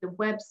updates to the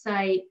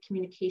website,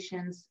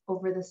 communications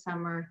over the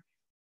summer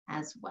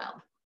as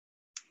well.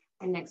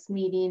 Our next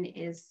meeting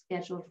is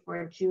scheduled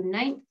for June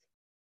 9th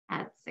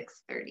at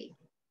 6:30.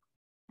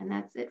 And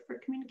that's it for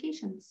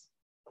communications.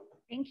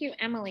 Thank you,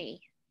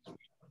 Emily.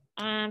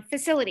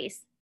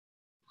 Facilities.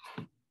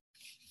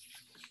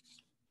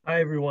 Hi,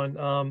 everyone.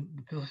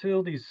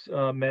 Facilities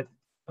met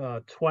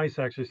twice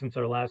actually since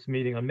our last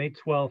meeting. On May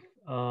 12th,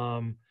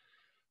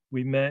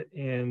 we met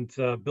and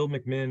Bill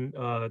McMinn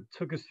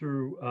took us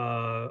through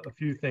a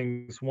few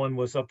things. One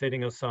was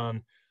updating us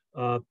on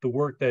the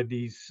work that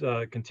he's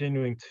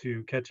continuing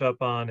to catch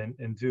up on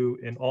and do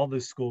in all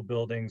the school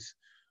buildings,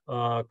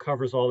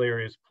 covers all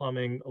areas: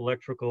 plumbing,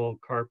 electrical,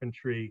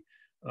 carpentry,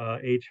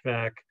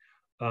 HVAC,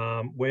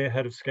 way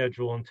ahead of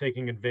schedule and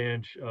taking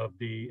advantage of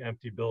the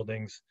empty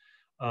buildings.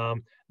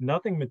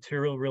 Nothing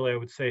material really, I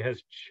would say,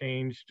 has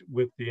changed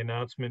with the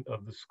announcement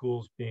of the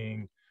schools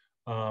being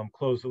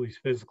closed, at least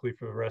physically,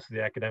 for the rest of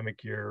the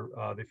academic year.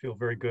 They feel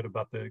very good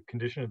about the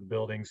condition of the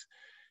buildings,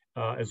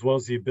 as well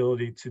as the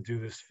ability to do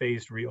this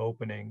phased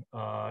reopening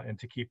and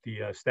to keep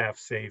the staff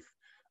safe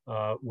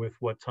with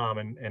what Tom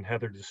and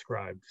Heather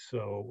described.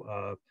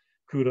 So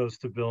kudos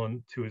to Bill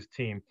and to his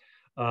team.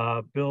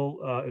 Bill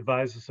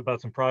advised us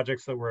about some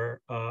projects that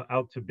were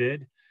out to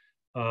bid.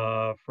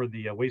 for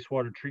the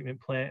wastewater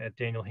treatment plant at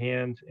Daniel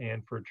Hand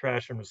and for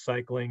trash and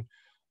recycling.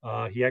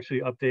 He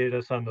actually updated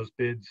us on those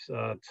bids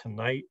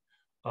tonight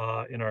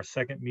in our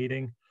second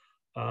meeting.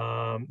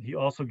 He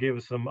also gave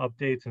us some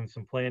updates and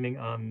some planning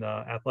on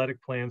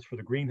athletic plans for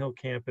the Green Hill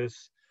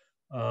campus.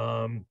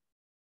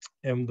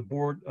 And the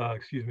board,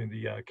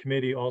 the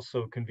committee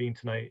also convened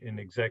tonight in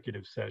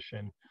executive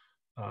session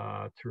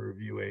to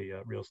review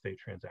a real estate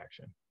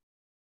transaction.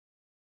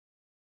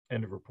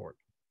 End of report.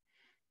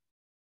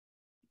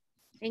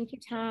 Thank you,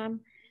 Tom.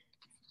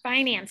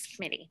 Finance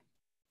Committee.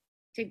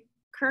 Did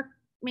Kirk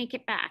make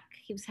it back?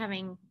 He was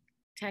having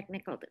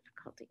technical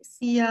difficulties.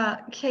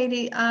 Yeah,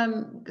 Katie,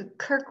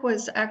 Kirk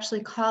was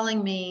actually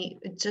calling me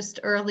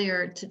just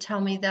earlier to tell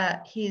me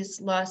that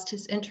he's lost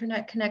his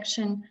internet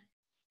connection.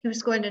 He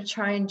was going to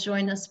try and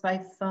join us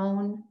by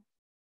phone.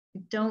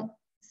 I don't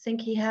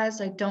think he has.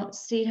 I don't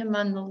see him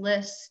on the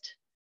list.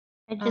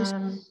 I just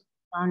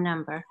phone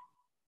number.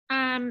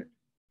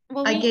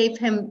 Well, I gave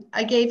him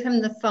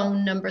the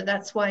phone number.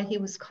 That's why he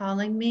was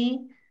calling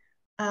me.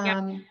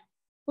 Yeah.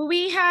 Well,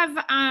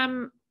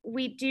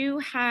 we do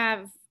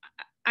have,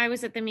 I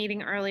was at the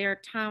meeting earlier.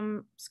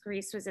 Tom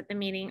Screese was at the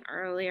meeting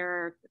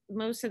earlier.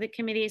 Most of the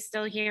committee is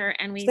still here,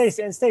 and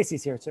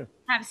Stacy's here too.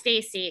 Have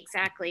Stacy,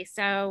 exactly.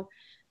 So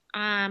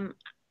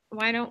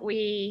why don't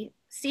we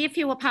see if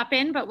he will pop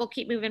in, but we'll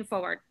keep moving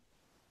forward.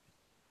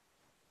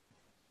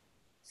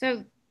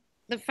 So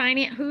the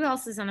finance, who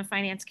else is on the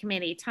finance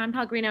committee? Tom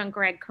Pellegrino and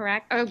Greg,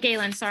 correct? Oh,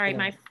 Galen, sorry,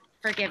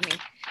 forgive me.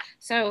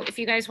 So if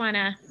you guys want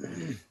to,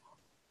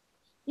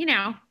 you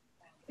know,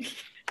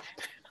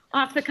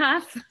 off the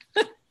cuff.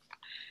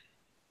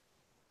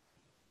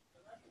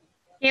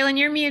 Galen,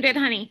 you're muted,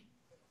 honey.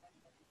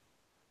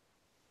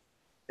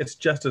 It's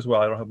just as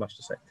well. I don't have much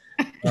to say.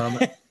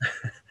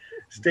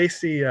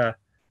 Stacy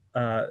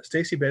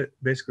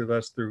basically led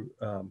us through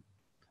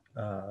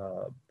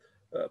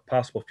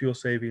possible fuel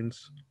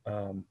savings,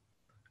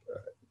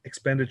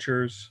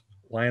 expenditures,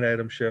 line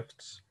item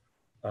shifts,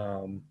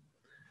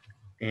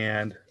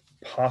 and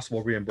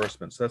possible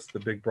reimbursements. That's the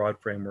big broad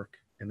framework,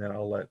 and then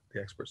I'll let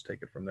the experts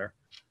take it from there.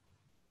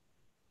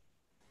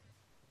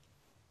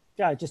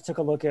 Yeah, I just took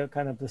a look at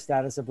kind of the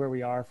status of where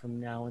we are from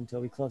now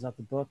until we close out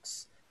the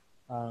books.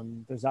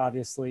 There's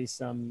obviously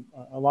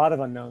a lot of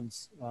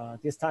unknowns.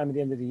 This time at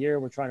the end of the year,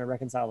 we're trying to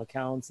reconcile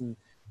accounts and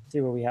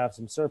see where we have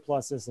some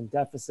surpluses and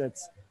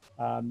deficits.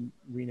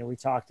 We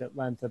talked at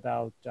length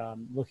about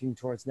looking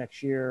towards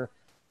next year.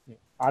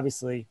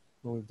 Obviously,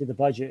 when we did the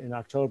budget in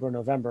October,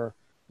 November,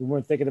 we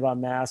weren't thinking about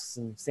masks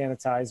and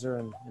sanitizer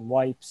and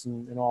wipes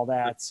and all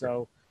that.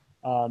 So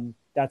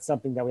that's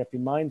something that we have to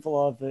be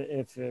mindful of.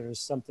 If there's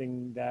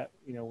something that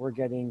we're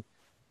getting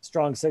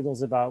strong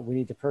signals about, we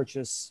need to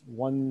purchase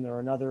one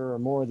or another or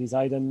more of these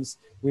items,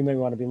 we may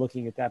want to be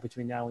looking at that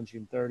between now and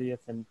June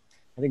 30th. And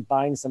I think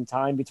buying some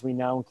time between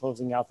now and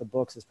closing out the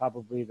books is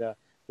probably the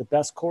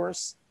best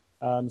course,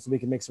 so we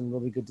can make some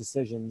really good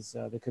decisions.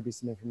 There could be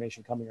some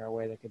information coming our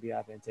way that could be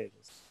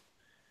advantageous.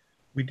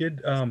 We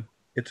did,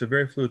 it's a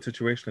very fluid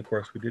situation, of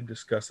course. We did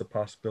discuss the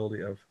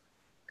possibility of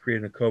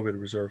creating a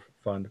COVID reserve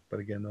fund, but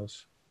again,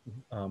 that's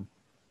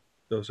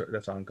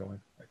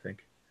ongoing, I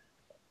think.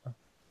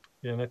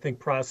 Yeah, and I think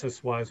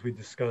process-wise, we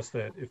discussed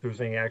that if there was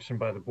any action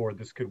by the board,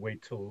 this could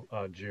wait till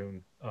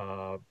June.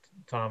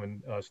 Tom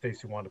and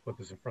Stacy wanted to put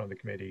this in front of the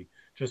committee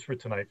just for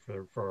tonight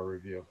for our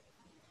review.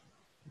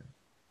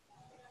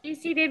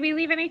 Stacy, did we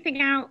leave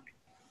anything out?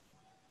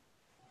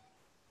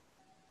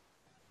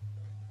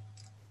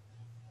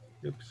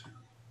 Oops.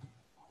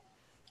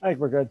 I think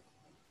we're good.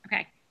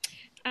 Okay.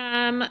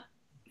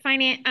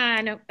 Finance.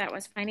 No, that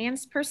was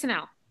finance.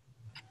 Personnel.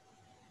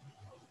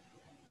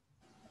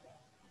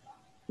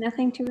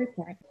 Nothing to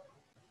report.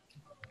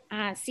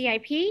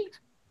 CIP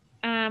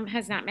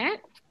has not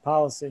met.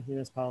 Policy,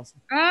 yes, policy.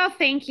 Oh,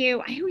 thank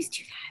you. I always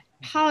do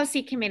that.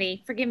 Policy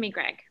committee. Forgive me,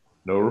 Greg.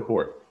 No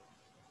report.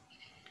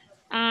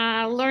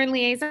 Learn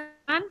liaison.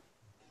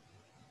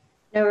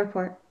 No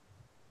report.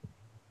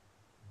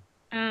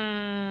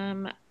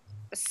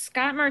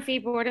 Scott Murphy,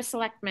 Board of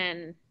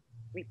Selectmen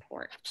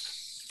report.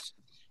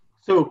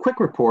 So a quick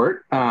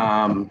report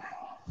from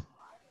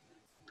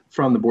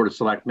the Board of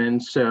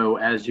Selectmen. So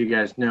as you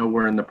guys know,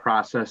 we're in the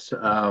process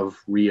of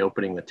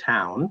reopening the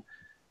town.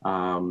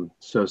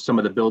 So some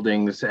of the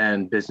buildings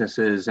and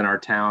businesses in our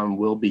town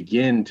will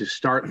begin to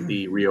start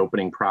the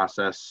reopening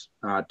process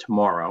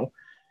tomorrow.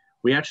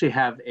 We actually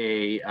have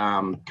a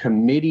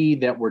committee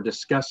that we're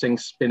discussing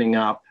spinning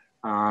up.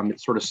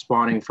 It's sort of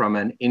spawning from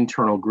an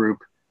internal group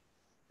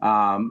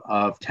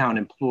of town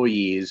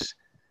employees,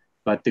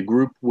 but the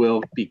group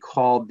will be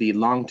called the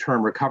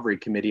Long-Term Recovery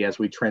Committee as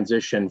we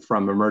transition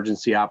from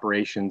emergency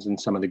operations and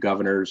some of the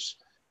governor's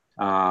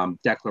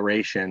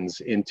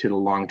declarations into the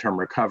long-term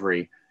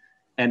recovery.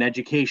 And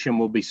education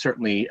will be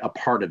certainly a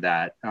part of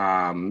that.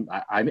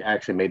 I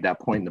actually made that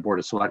point in the Board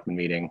of Selectmen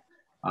meeting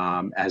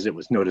as it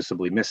was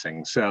noticeably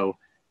missing. So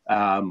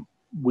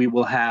we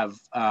will have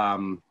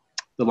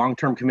the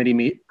long-term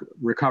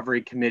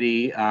recovery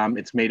committee.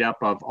 It's made up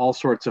of all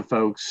sorts of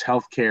folks: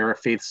 healthcare,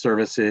 faith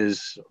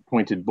services,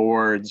 appointed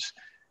boards,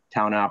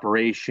 town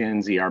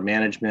operations, ER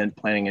management,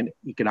 planning and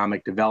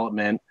economic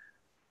development,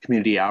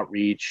 community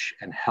outreach,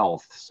 and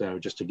health. So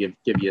just to give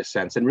you a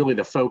sense, and really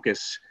the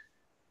focus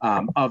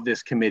of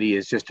this committee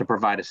is just to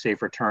provide a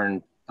safe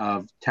return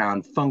of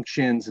town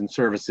functions and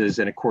services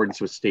in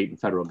accordance with state and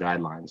federal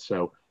guidelines.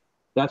 So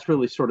that's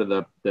really sort of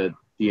the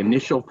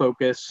initial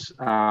focus.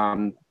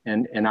 And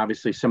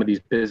obviously some of these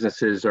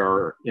businesses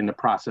are in the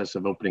process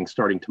of opening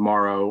starting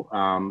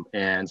tomorrow,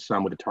 and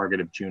some with a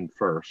target of June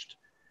 1st,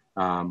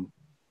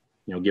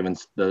 given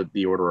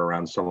the order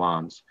around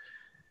salons.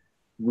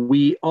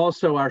 We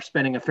also are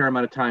spending a fair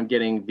amount of time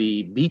getting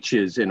the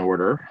beaches in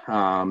order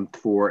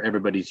for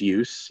everybody's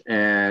use.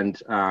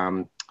 And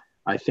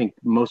I think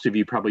most of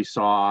you probably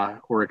saw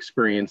or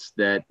experienced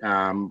that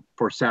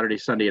for Saturday,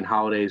 Sunday, and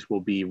holidays will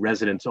be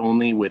residents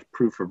only with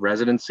proof of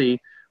residency,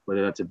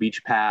 whether that's a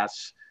beach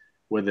pass,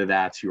 whether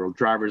that's your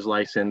driver's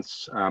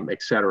license,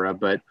 et cetera.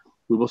 But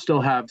we will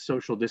still have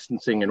social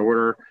distancing in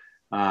order.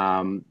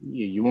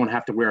 You won't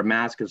have to wear a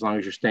mask as long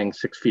as you're staying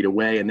 6 feet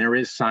away. And there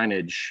is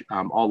signage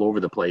all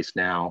over the place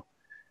now.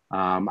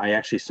 I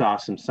actually saw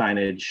some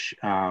signage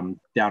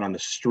down on the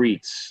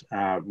streets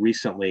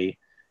recently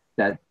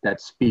that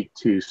speak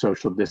to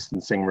social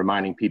distancing,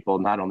 reminding people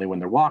not only when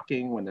they're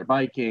walking, when they're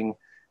biking,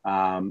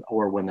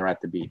 or when they're at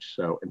the beach.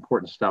 So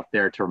important stuff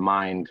there to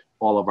remind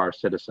all of our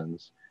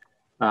citizens.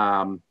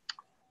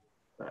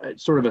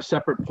 Sort of a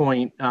separate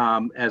point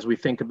as we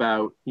think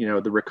about,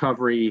 the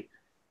recovery.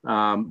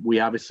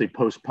 We obviously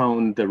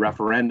postponed the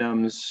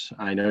referendums.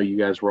 I know you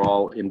guys were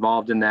all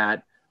involved in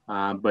that,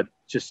 but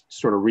just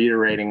sort of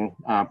reiterating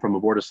from a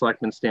Board of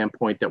Selectmen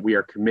standpoint that we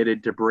are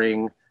committed to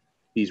bring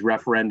these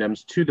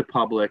referendums to the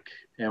public,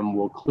 and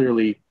will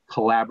clearly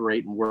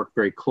collaborate and work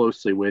very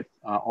closely with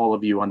all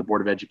of you on the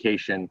Board of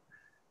Education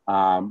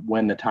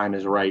when the time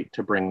is right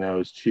to bring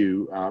those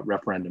to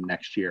referendum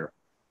next year.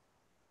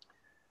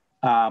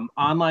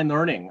 Online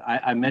learning,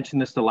 I mentioned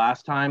this the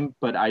last time,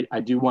 but I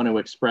do want to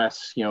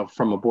express,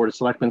 from a Board of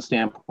Selectmen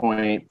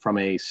standpoint, from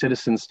a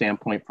citizen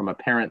standpoint, from a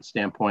parent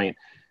standpoint,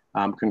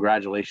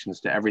 congratulations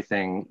to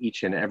everything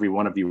each and every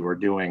one of you are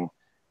doing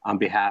on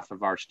behalf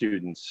of our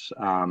students.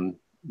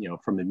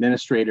 From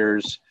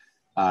administrators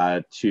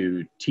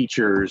to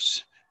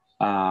teachers,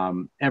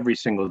 every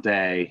single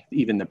day,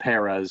 even the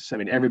paras. I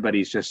mean,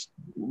 everybody's just,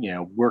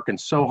 working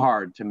so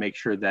hard to make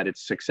sure that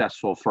it's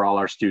successful for all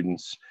our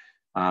students.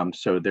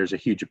 So there's a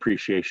huge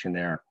appreciation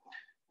there.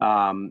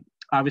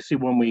 Obviously,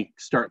 when we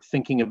start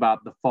thinking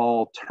about the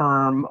fall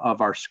term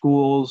of our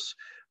schools,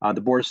 the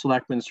Board of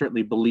Selectmen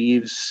certainly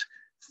believes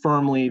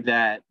firmly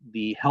that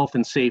the health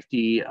and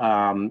safety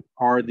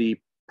are the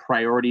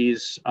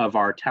priorities of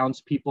our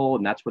townspeople,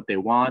 and that's what they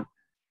want.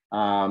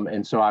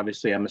 And so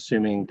obviously I'm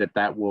assuming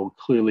that will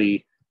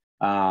clearly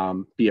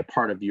be a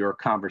part of your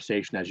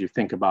conversation as you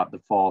think about the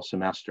fall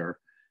semester.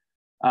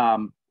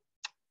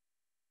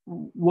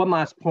 One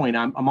last point,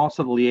 I'm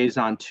also the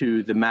liaison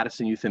to the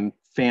Madison Youth and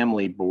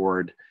Family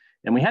Board,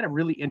 and we had a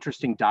really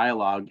interesting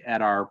dialogue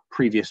at our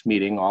previous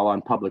meeting, all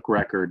on public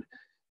record,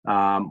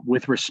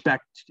 with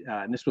respect,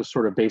 and this was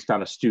sort of based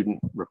on a student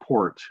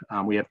report.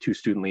 We have 2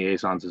 student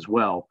liaisons as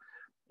well.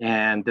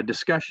 And the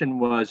discussion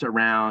was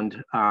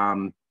around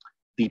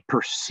the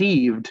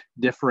perceived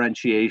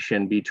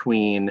differentiation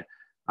between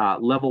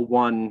level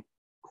 1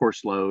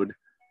 course load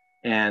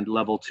and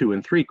level 2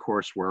 and 3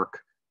 coursework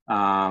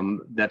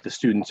that the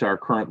students are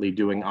currently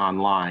doing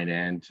online.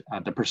 And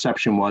the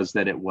perception was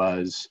that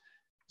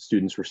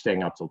students were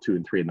staying up till 2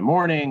 and 3 in the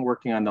morning,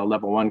 working on the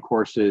level 1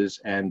 courses,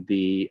 and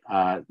the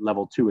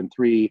level 2 and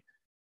 3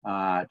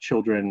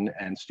 children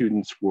and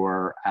students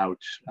were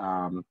out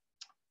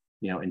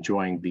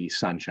enjoying the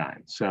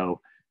sunshine.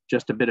 So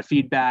just a bit of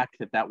feedback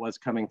that was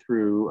coming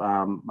through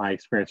my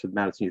experience with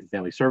Madison Youth and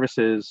Family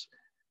Services.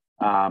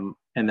 And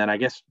then I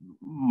guess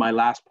my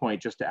last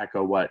point, just to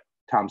echo what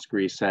Tom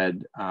Scree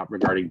said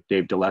regarding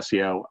Dave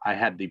D'Alessio, I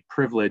had the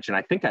privilege, and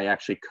I think I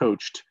actually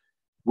coached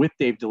with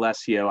Dave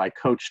D'Alessio. I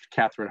coached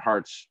Catherine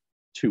Hart's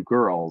 2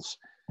 girls.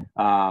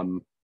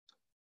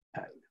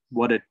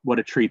 What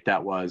a treat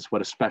that was.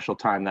 What a special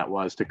time that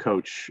was to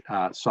coach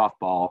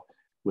softball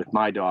with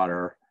my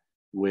daughter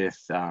with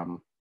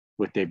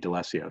Dave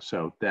D'Alessio.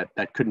 So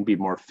that couldn't be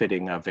more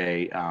fitting of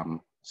a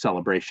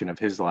celebration of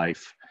his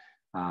life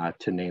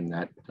to name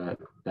that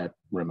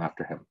room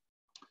after him.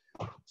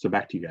 So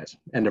back to you guys.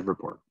 End of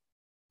report.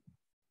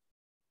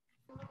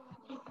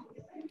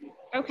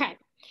 Okay.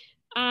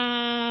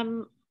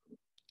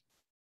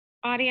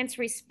 Audience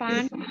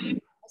response. I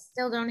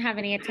still don't have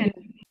any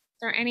attendance.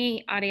 Is there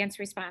any audience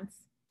response?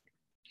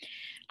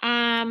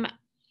 I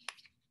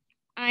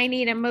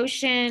need a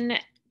motion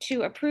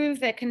to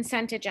approve the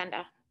consent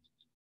agenda.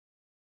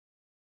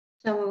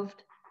 So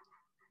moved.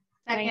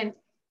 Second,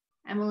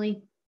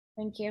 Emily.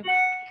 Thank you.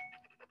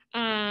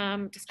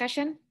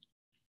 Discussion?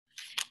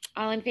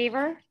 All in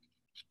favor?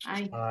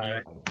 Aye.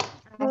 Aye.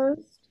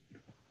 Opposed?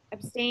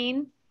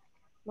 Abstain?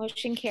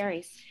 Motion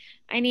carries.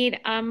 I need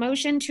a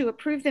motion to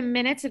approve the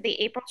minutes of the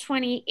April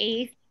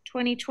 28th,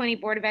 2020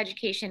 Board of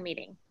Education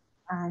meeting.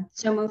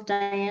 So moved,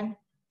 Diane.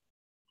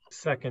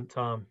 Second,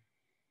 Tom.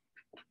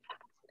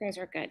 You guys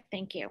are good.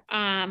 Thank you.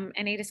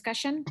 Any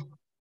discussion?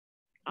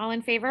 All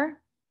in favor?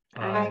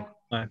 Aye.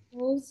 Aye.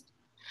 Opposed?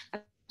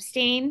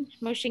 Abstain?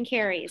 Motion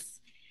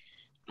carries.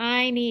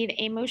 I need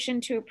a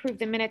motion to approve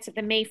the minutes of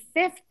the May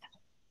 5th,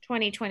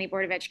 2020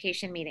 Board of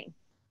Education meeting.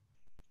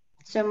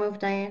 So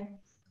moved, Diane.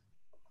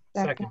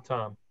 Second,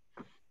 Tom.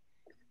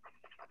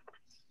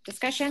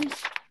 Discussion?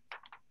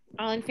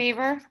 All in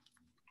favor?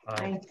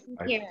 Aye.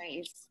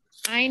 Carries.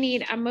 I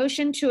need a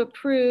motion to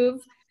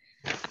approve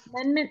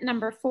amendment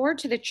number 4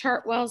 to the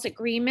Chartwell's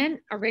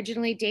agreement,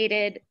 originally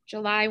dated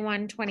July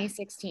 1,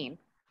 2016.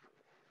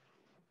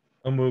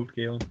 So moved,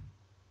 Galen.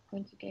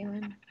 Thank you,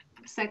 Galen.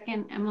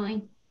 Second,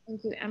 Emily.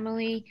 Thank you,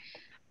 Emily.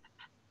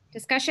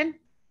 Discussion?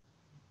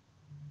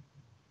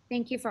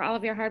 Thank you for all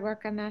of your hard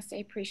work on this. I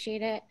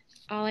appreciate it.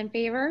 All in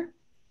favor?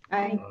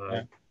 Aye.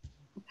 Aye.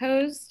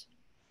 Opposed?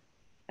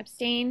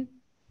 Abstain?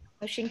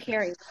 Motion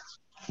carries.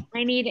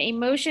 I need a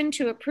motion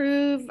to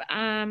approve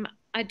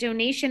a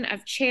donation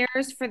of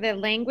chairs for the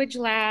language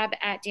lab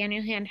at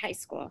Daniel Hand High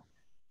School.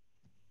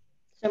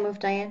 So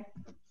moved, Diane.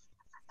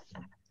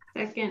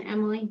 Second,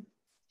 Emily.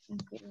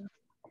 Thank you.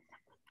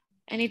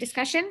 Any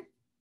discussion?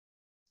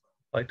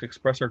 I'd like to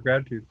express our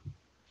gratitude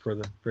for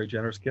the very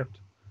generous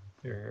gift.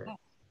 Here.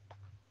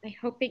 I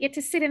hope they get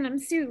to sit in them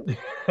soon.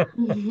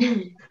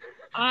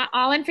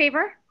 All in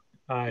favor?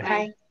 Aye.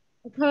 Aye.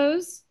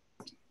 Opposed?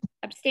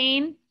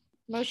 Abstain?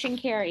 Motion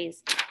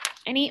carries.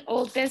 Any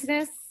old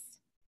business?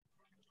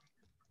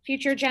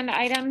 Future agenda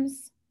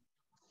items?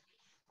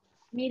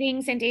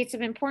 Meetings and dates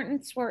of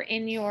importance were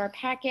in your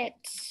packet.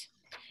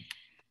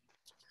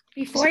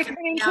 Before I turn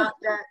into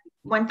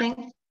One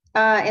thing,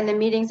 in the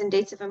meetings and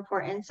dates of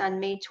importance on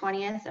May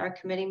 20th, our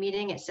committee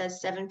meeting, it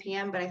says 7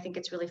 p.m., but I think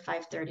it's really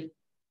 5:30.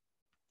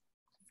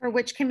 For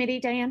which committee,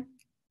 Diane?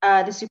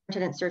 The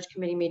superintendent search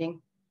committee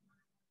meeting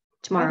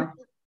tomorrow.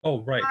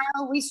 Oh, right.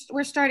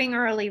 We're starting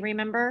early,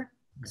 remember?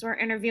 Because we're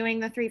interviewing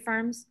the 3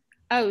 firms.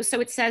 Oh, so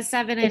it says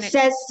 7 and It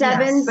says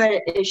 7, yes. but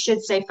it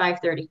should say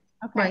 5:30.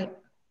 Okay. Right.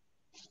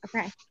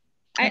 Okay.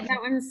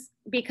 That one's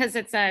because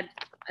it's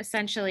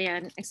essentially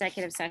an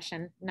executive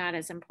session, not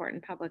as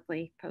important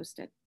publicly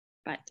posted,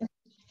 but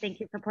thank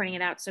you for pointing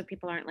it out so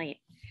people aren't late.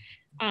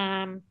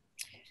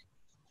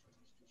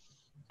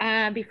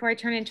 Before I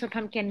turn into a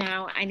pumpkin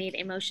now, I need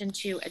a motion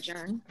to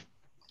adjourn.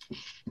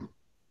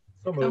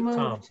 So moved,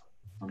 Tom.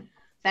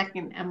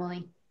 Second,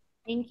 Emily.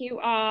 Thank you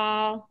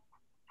all.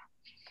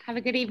 Have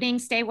a good evening.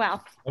 Stay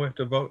well. Oh, we have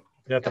to vote.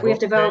 We have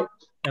to vote.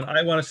 And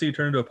I want to see you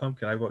turn into a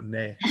pumpkin. I vote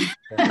nay.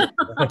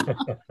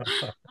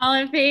 All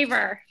in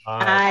favor?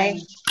 Aye.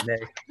 Nay.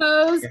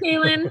 Opposed,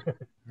 Kaylin?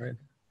 Right.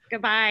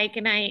 Goodbye.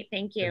 Good night.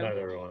 Thank you. Good night,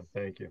 everyone.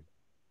 Thank you.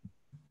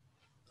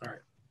 All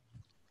right.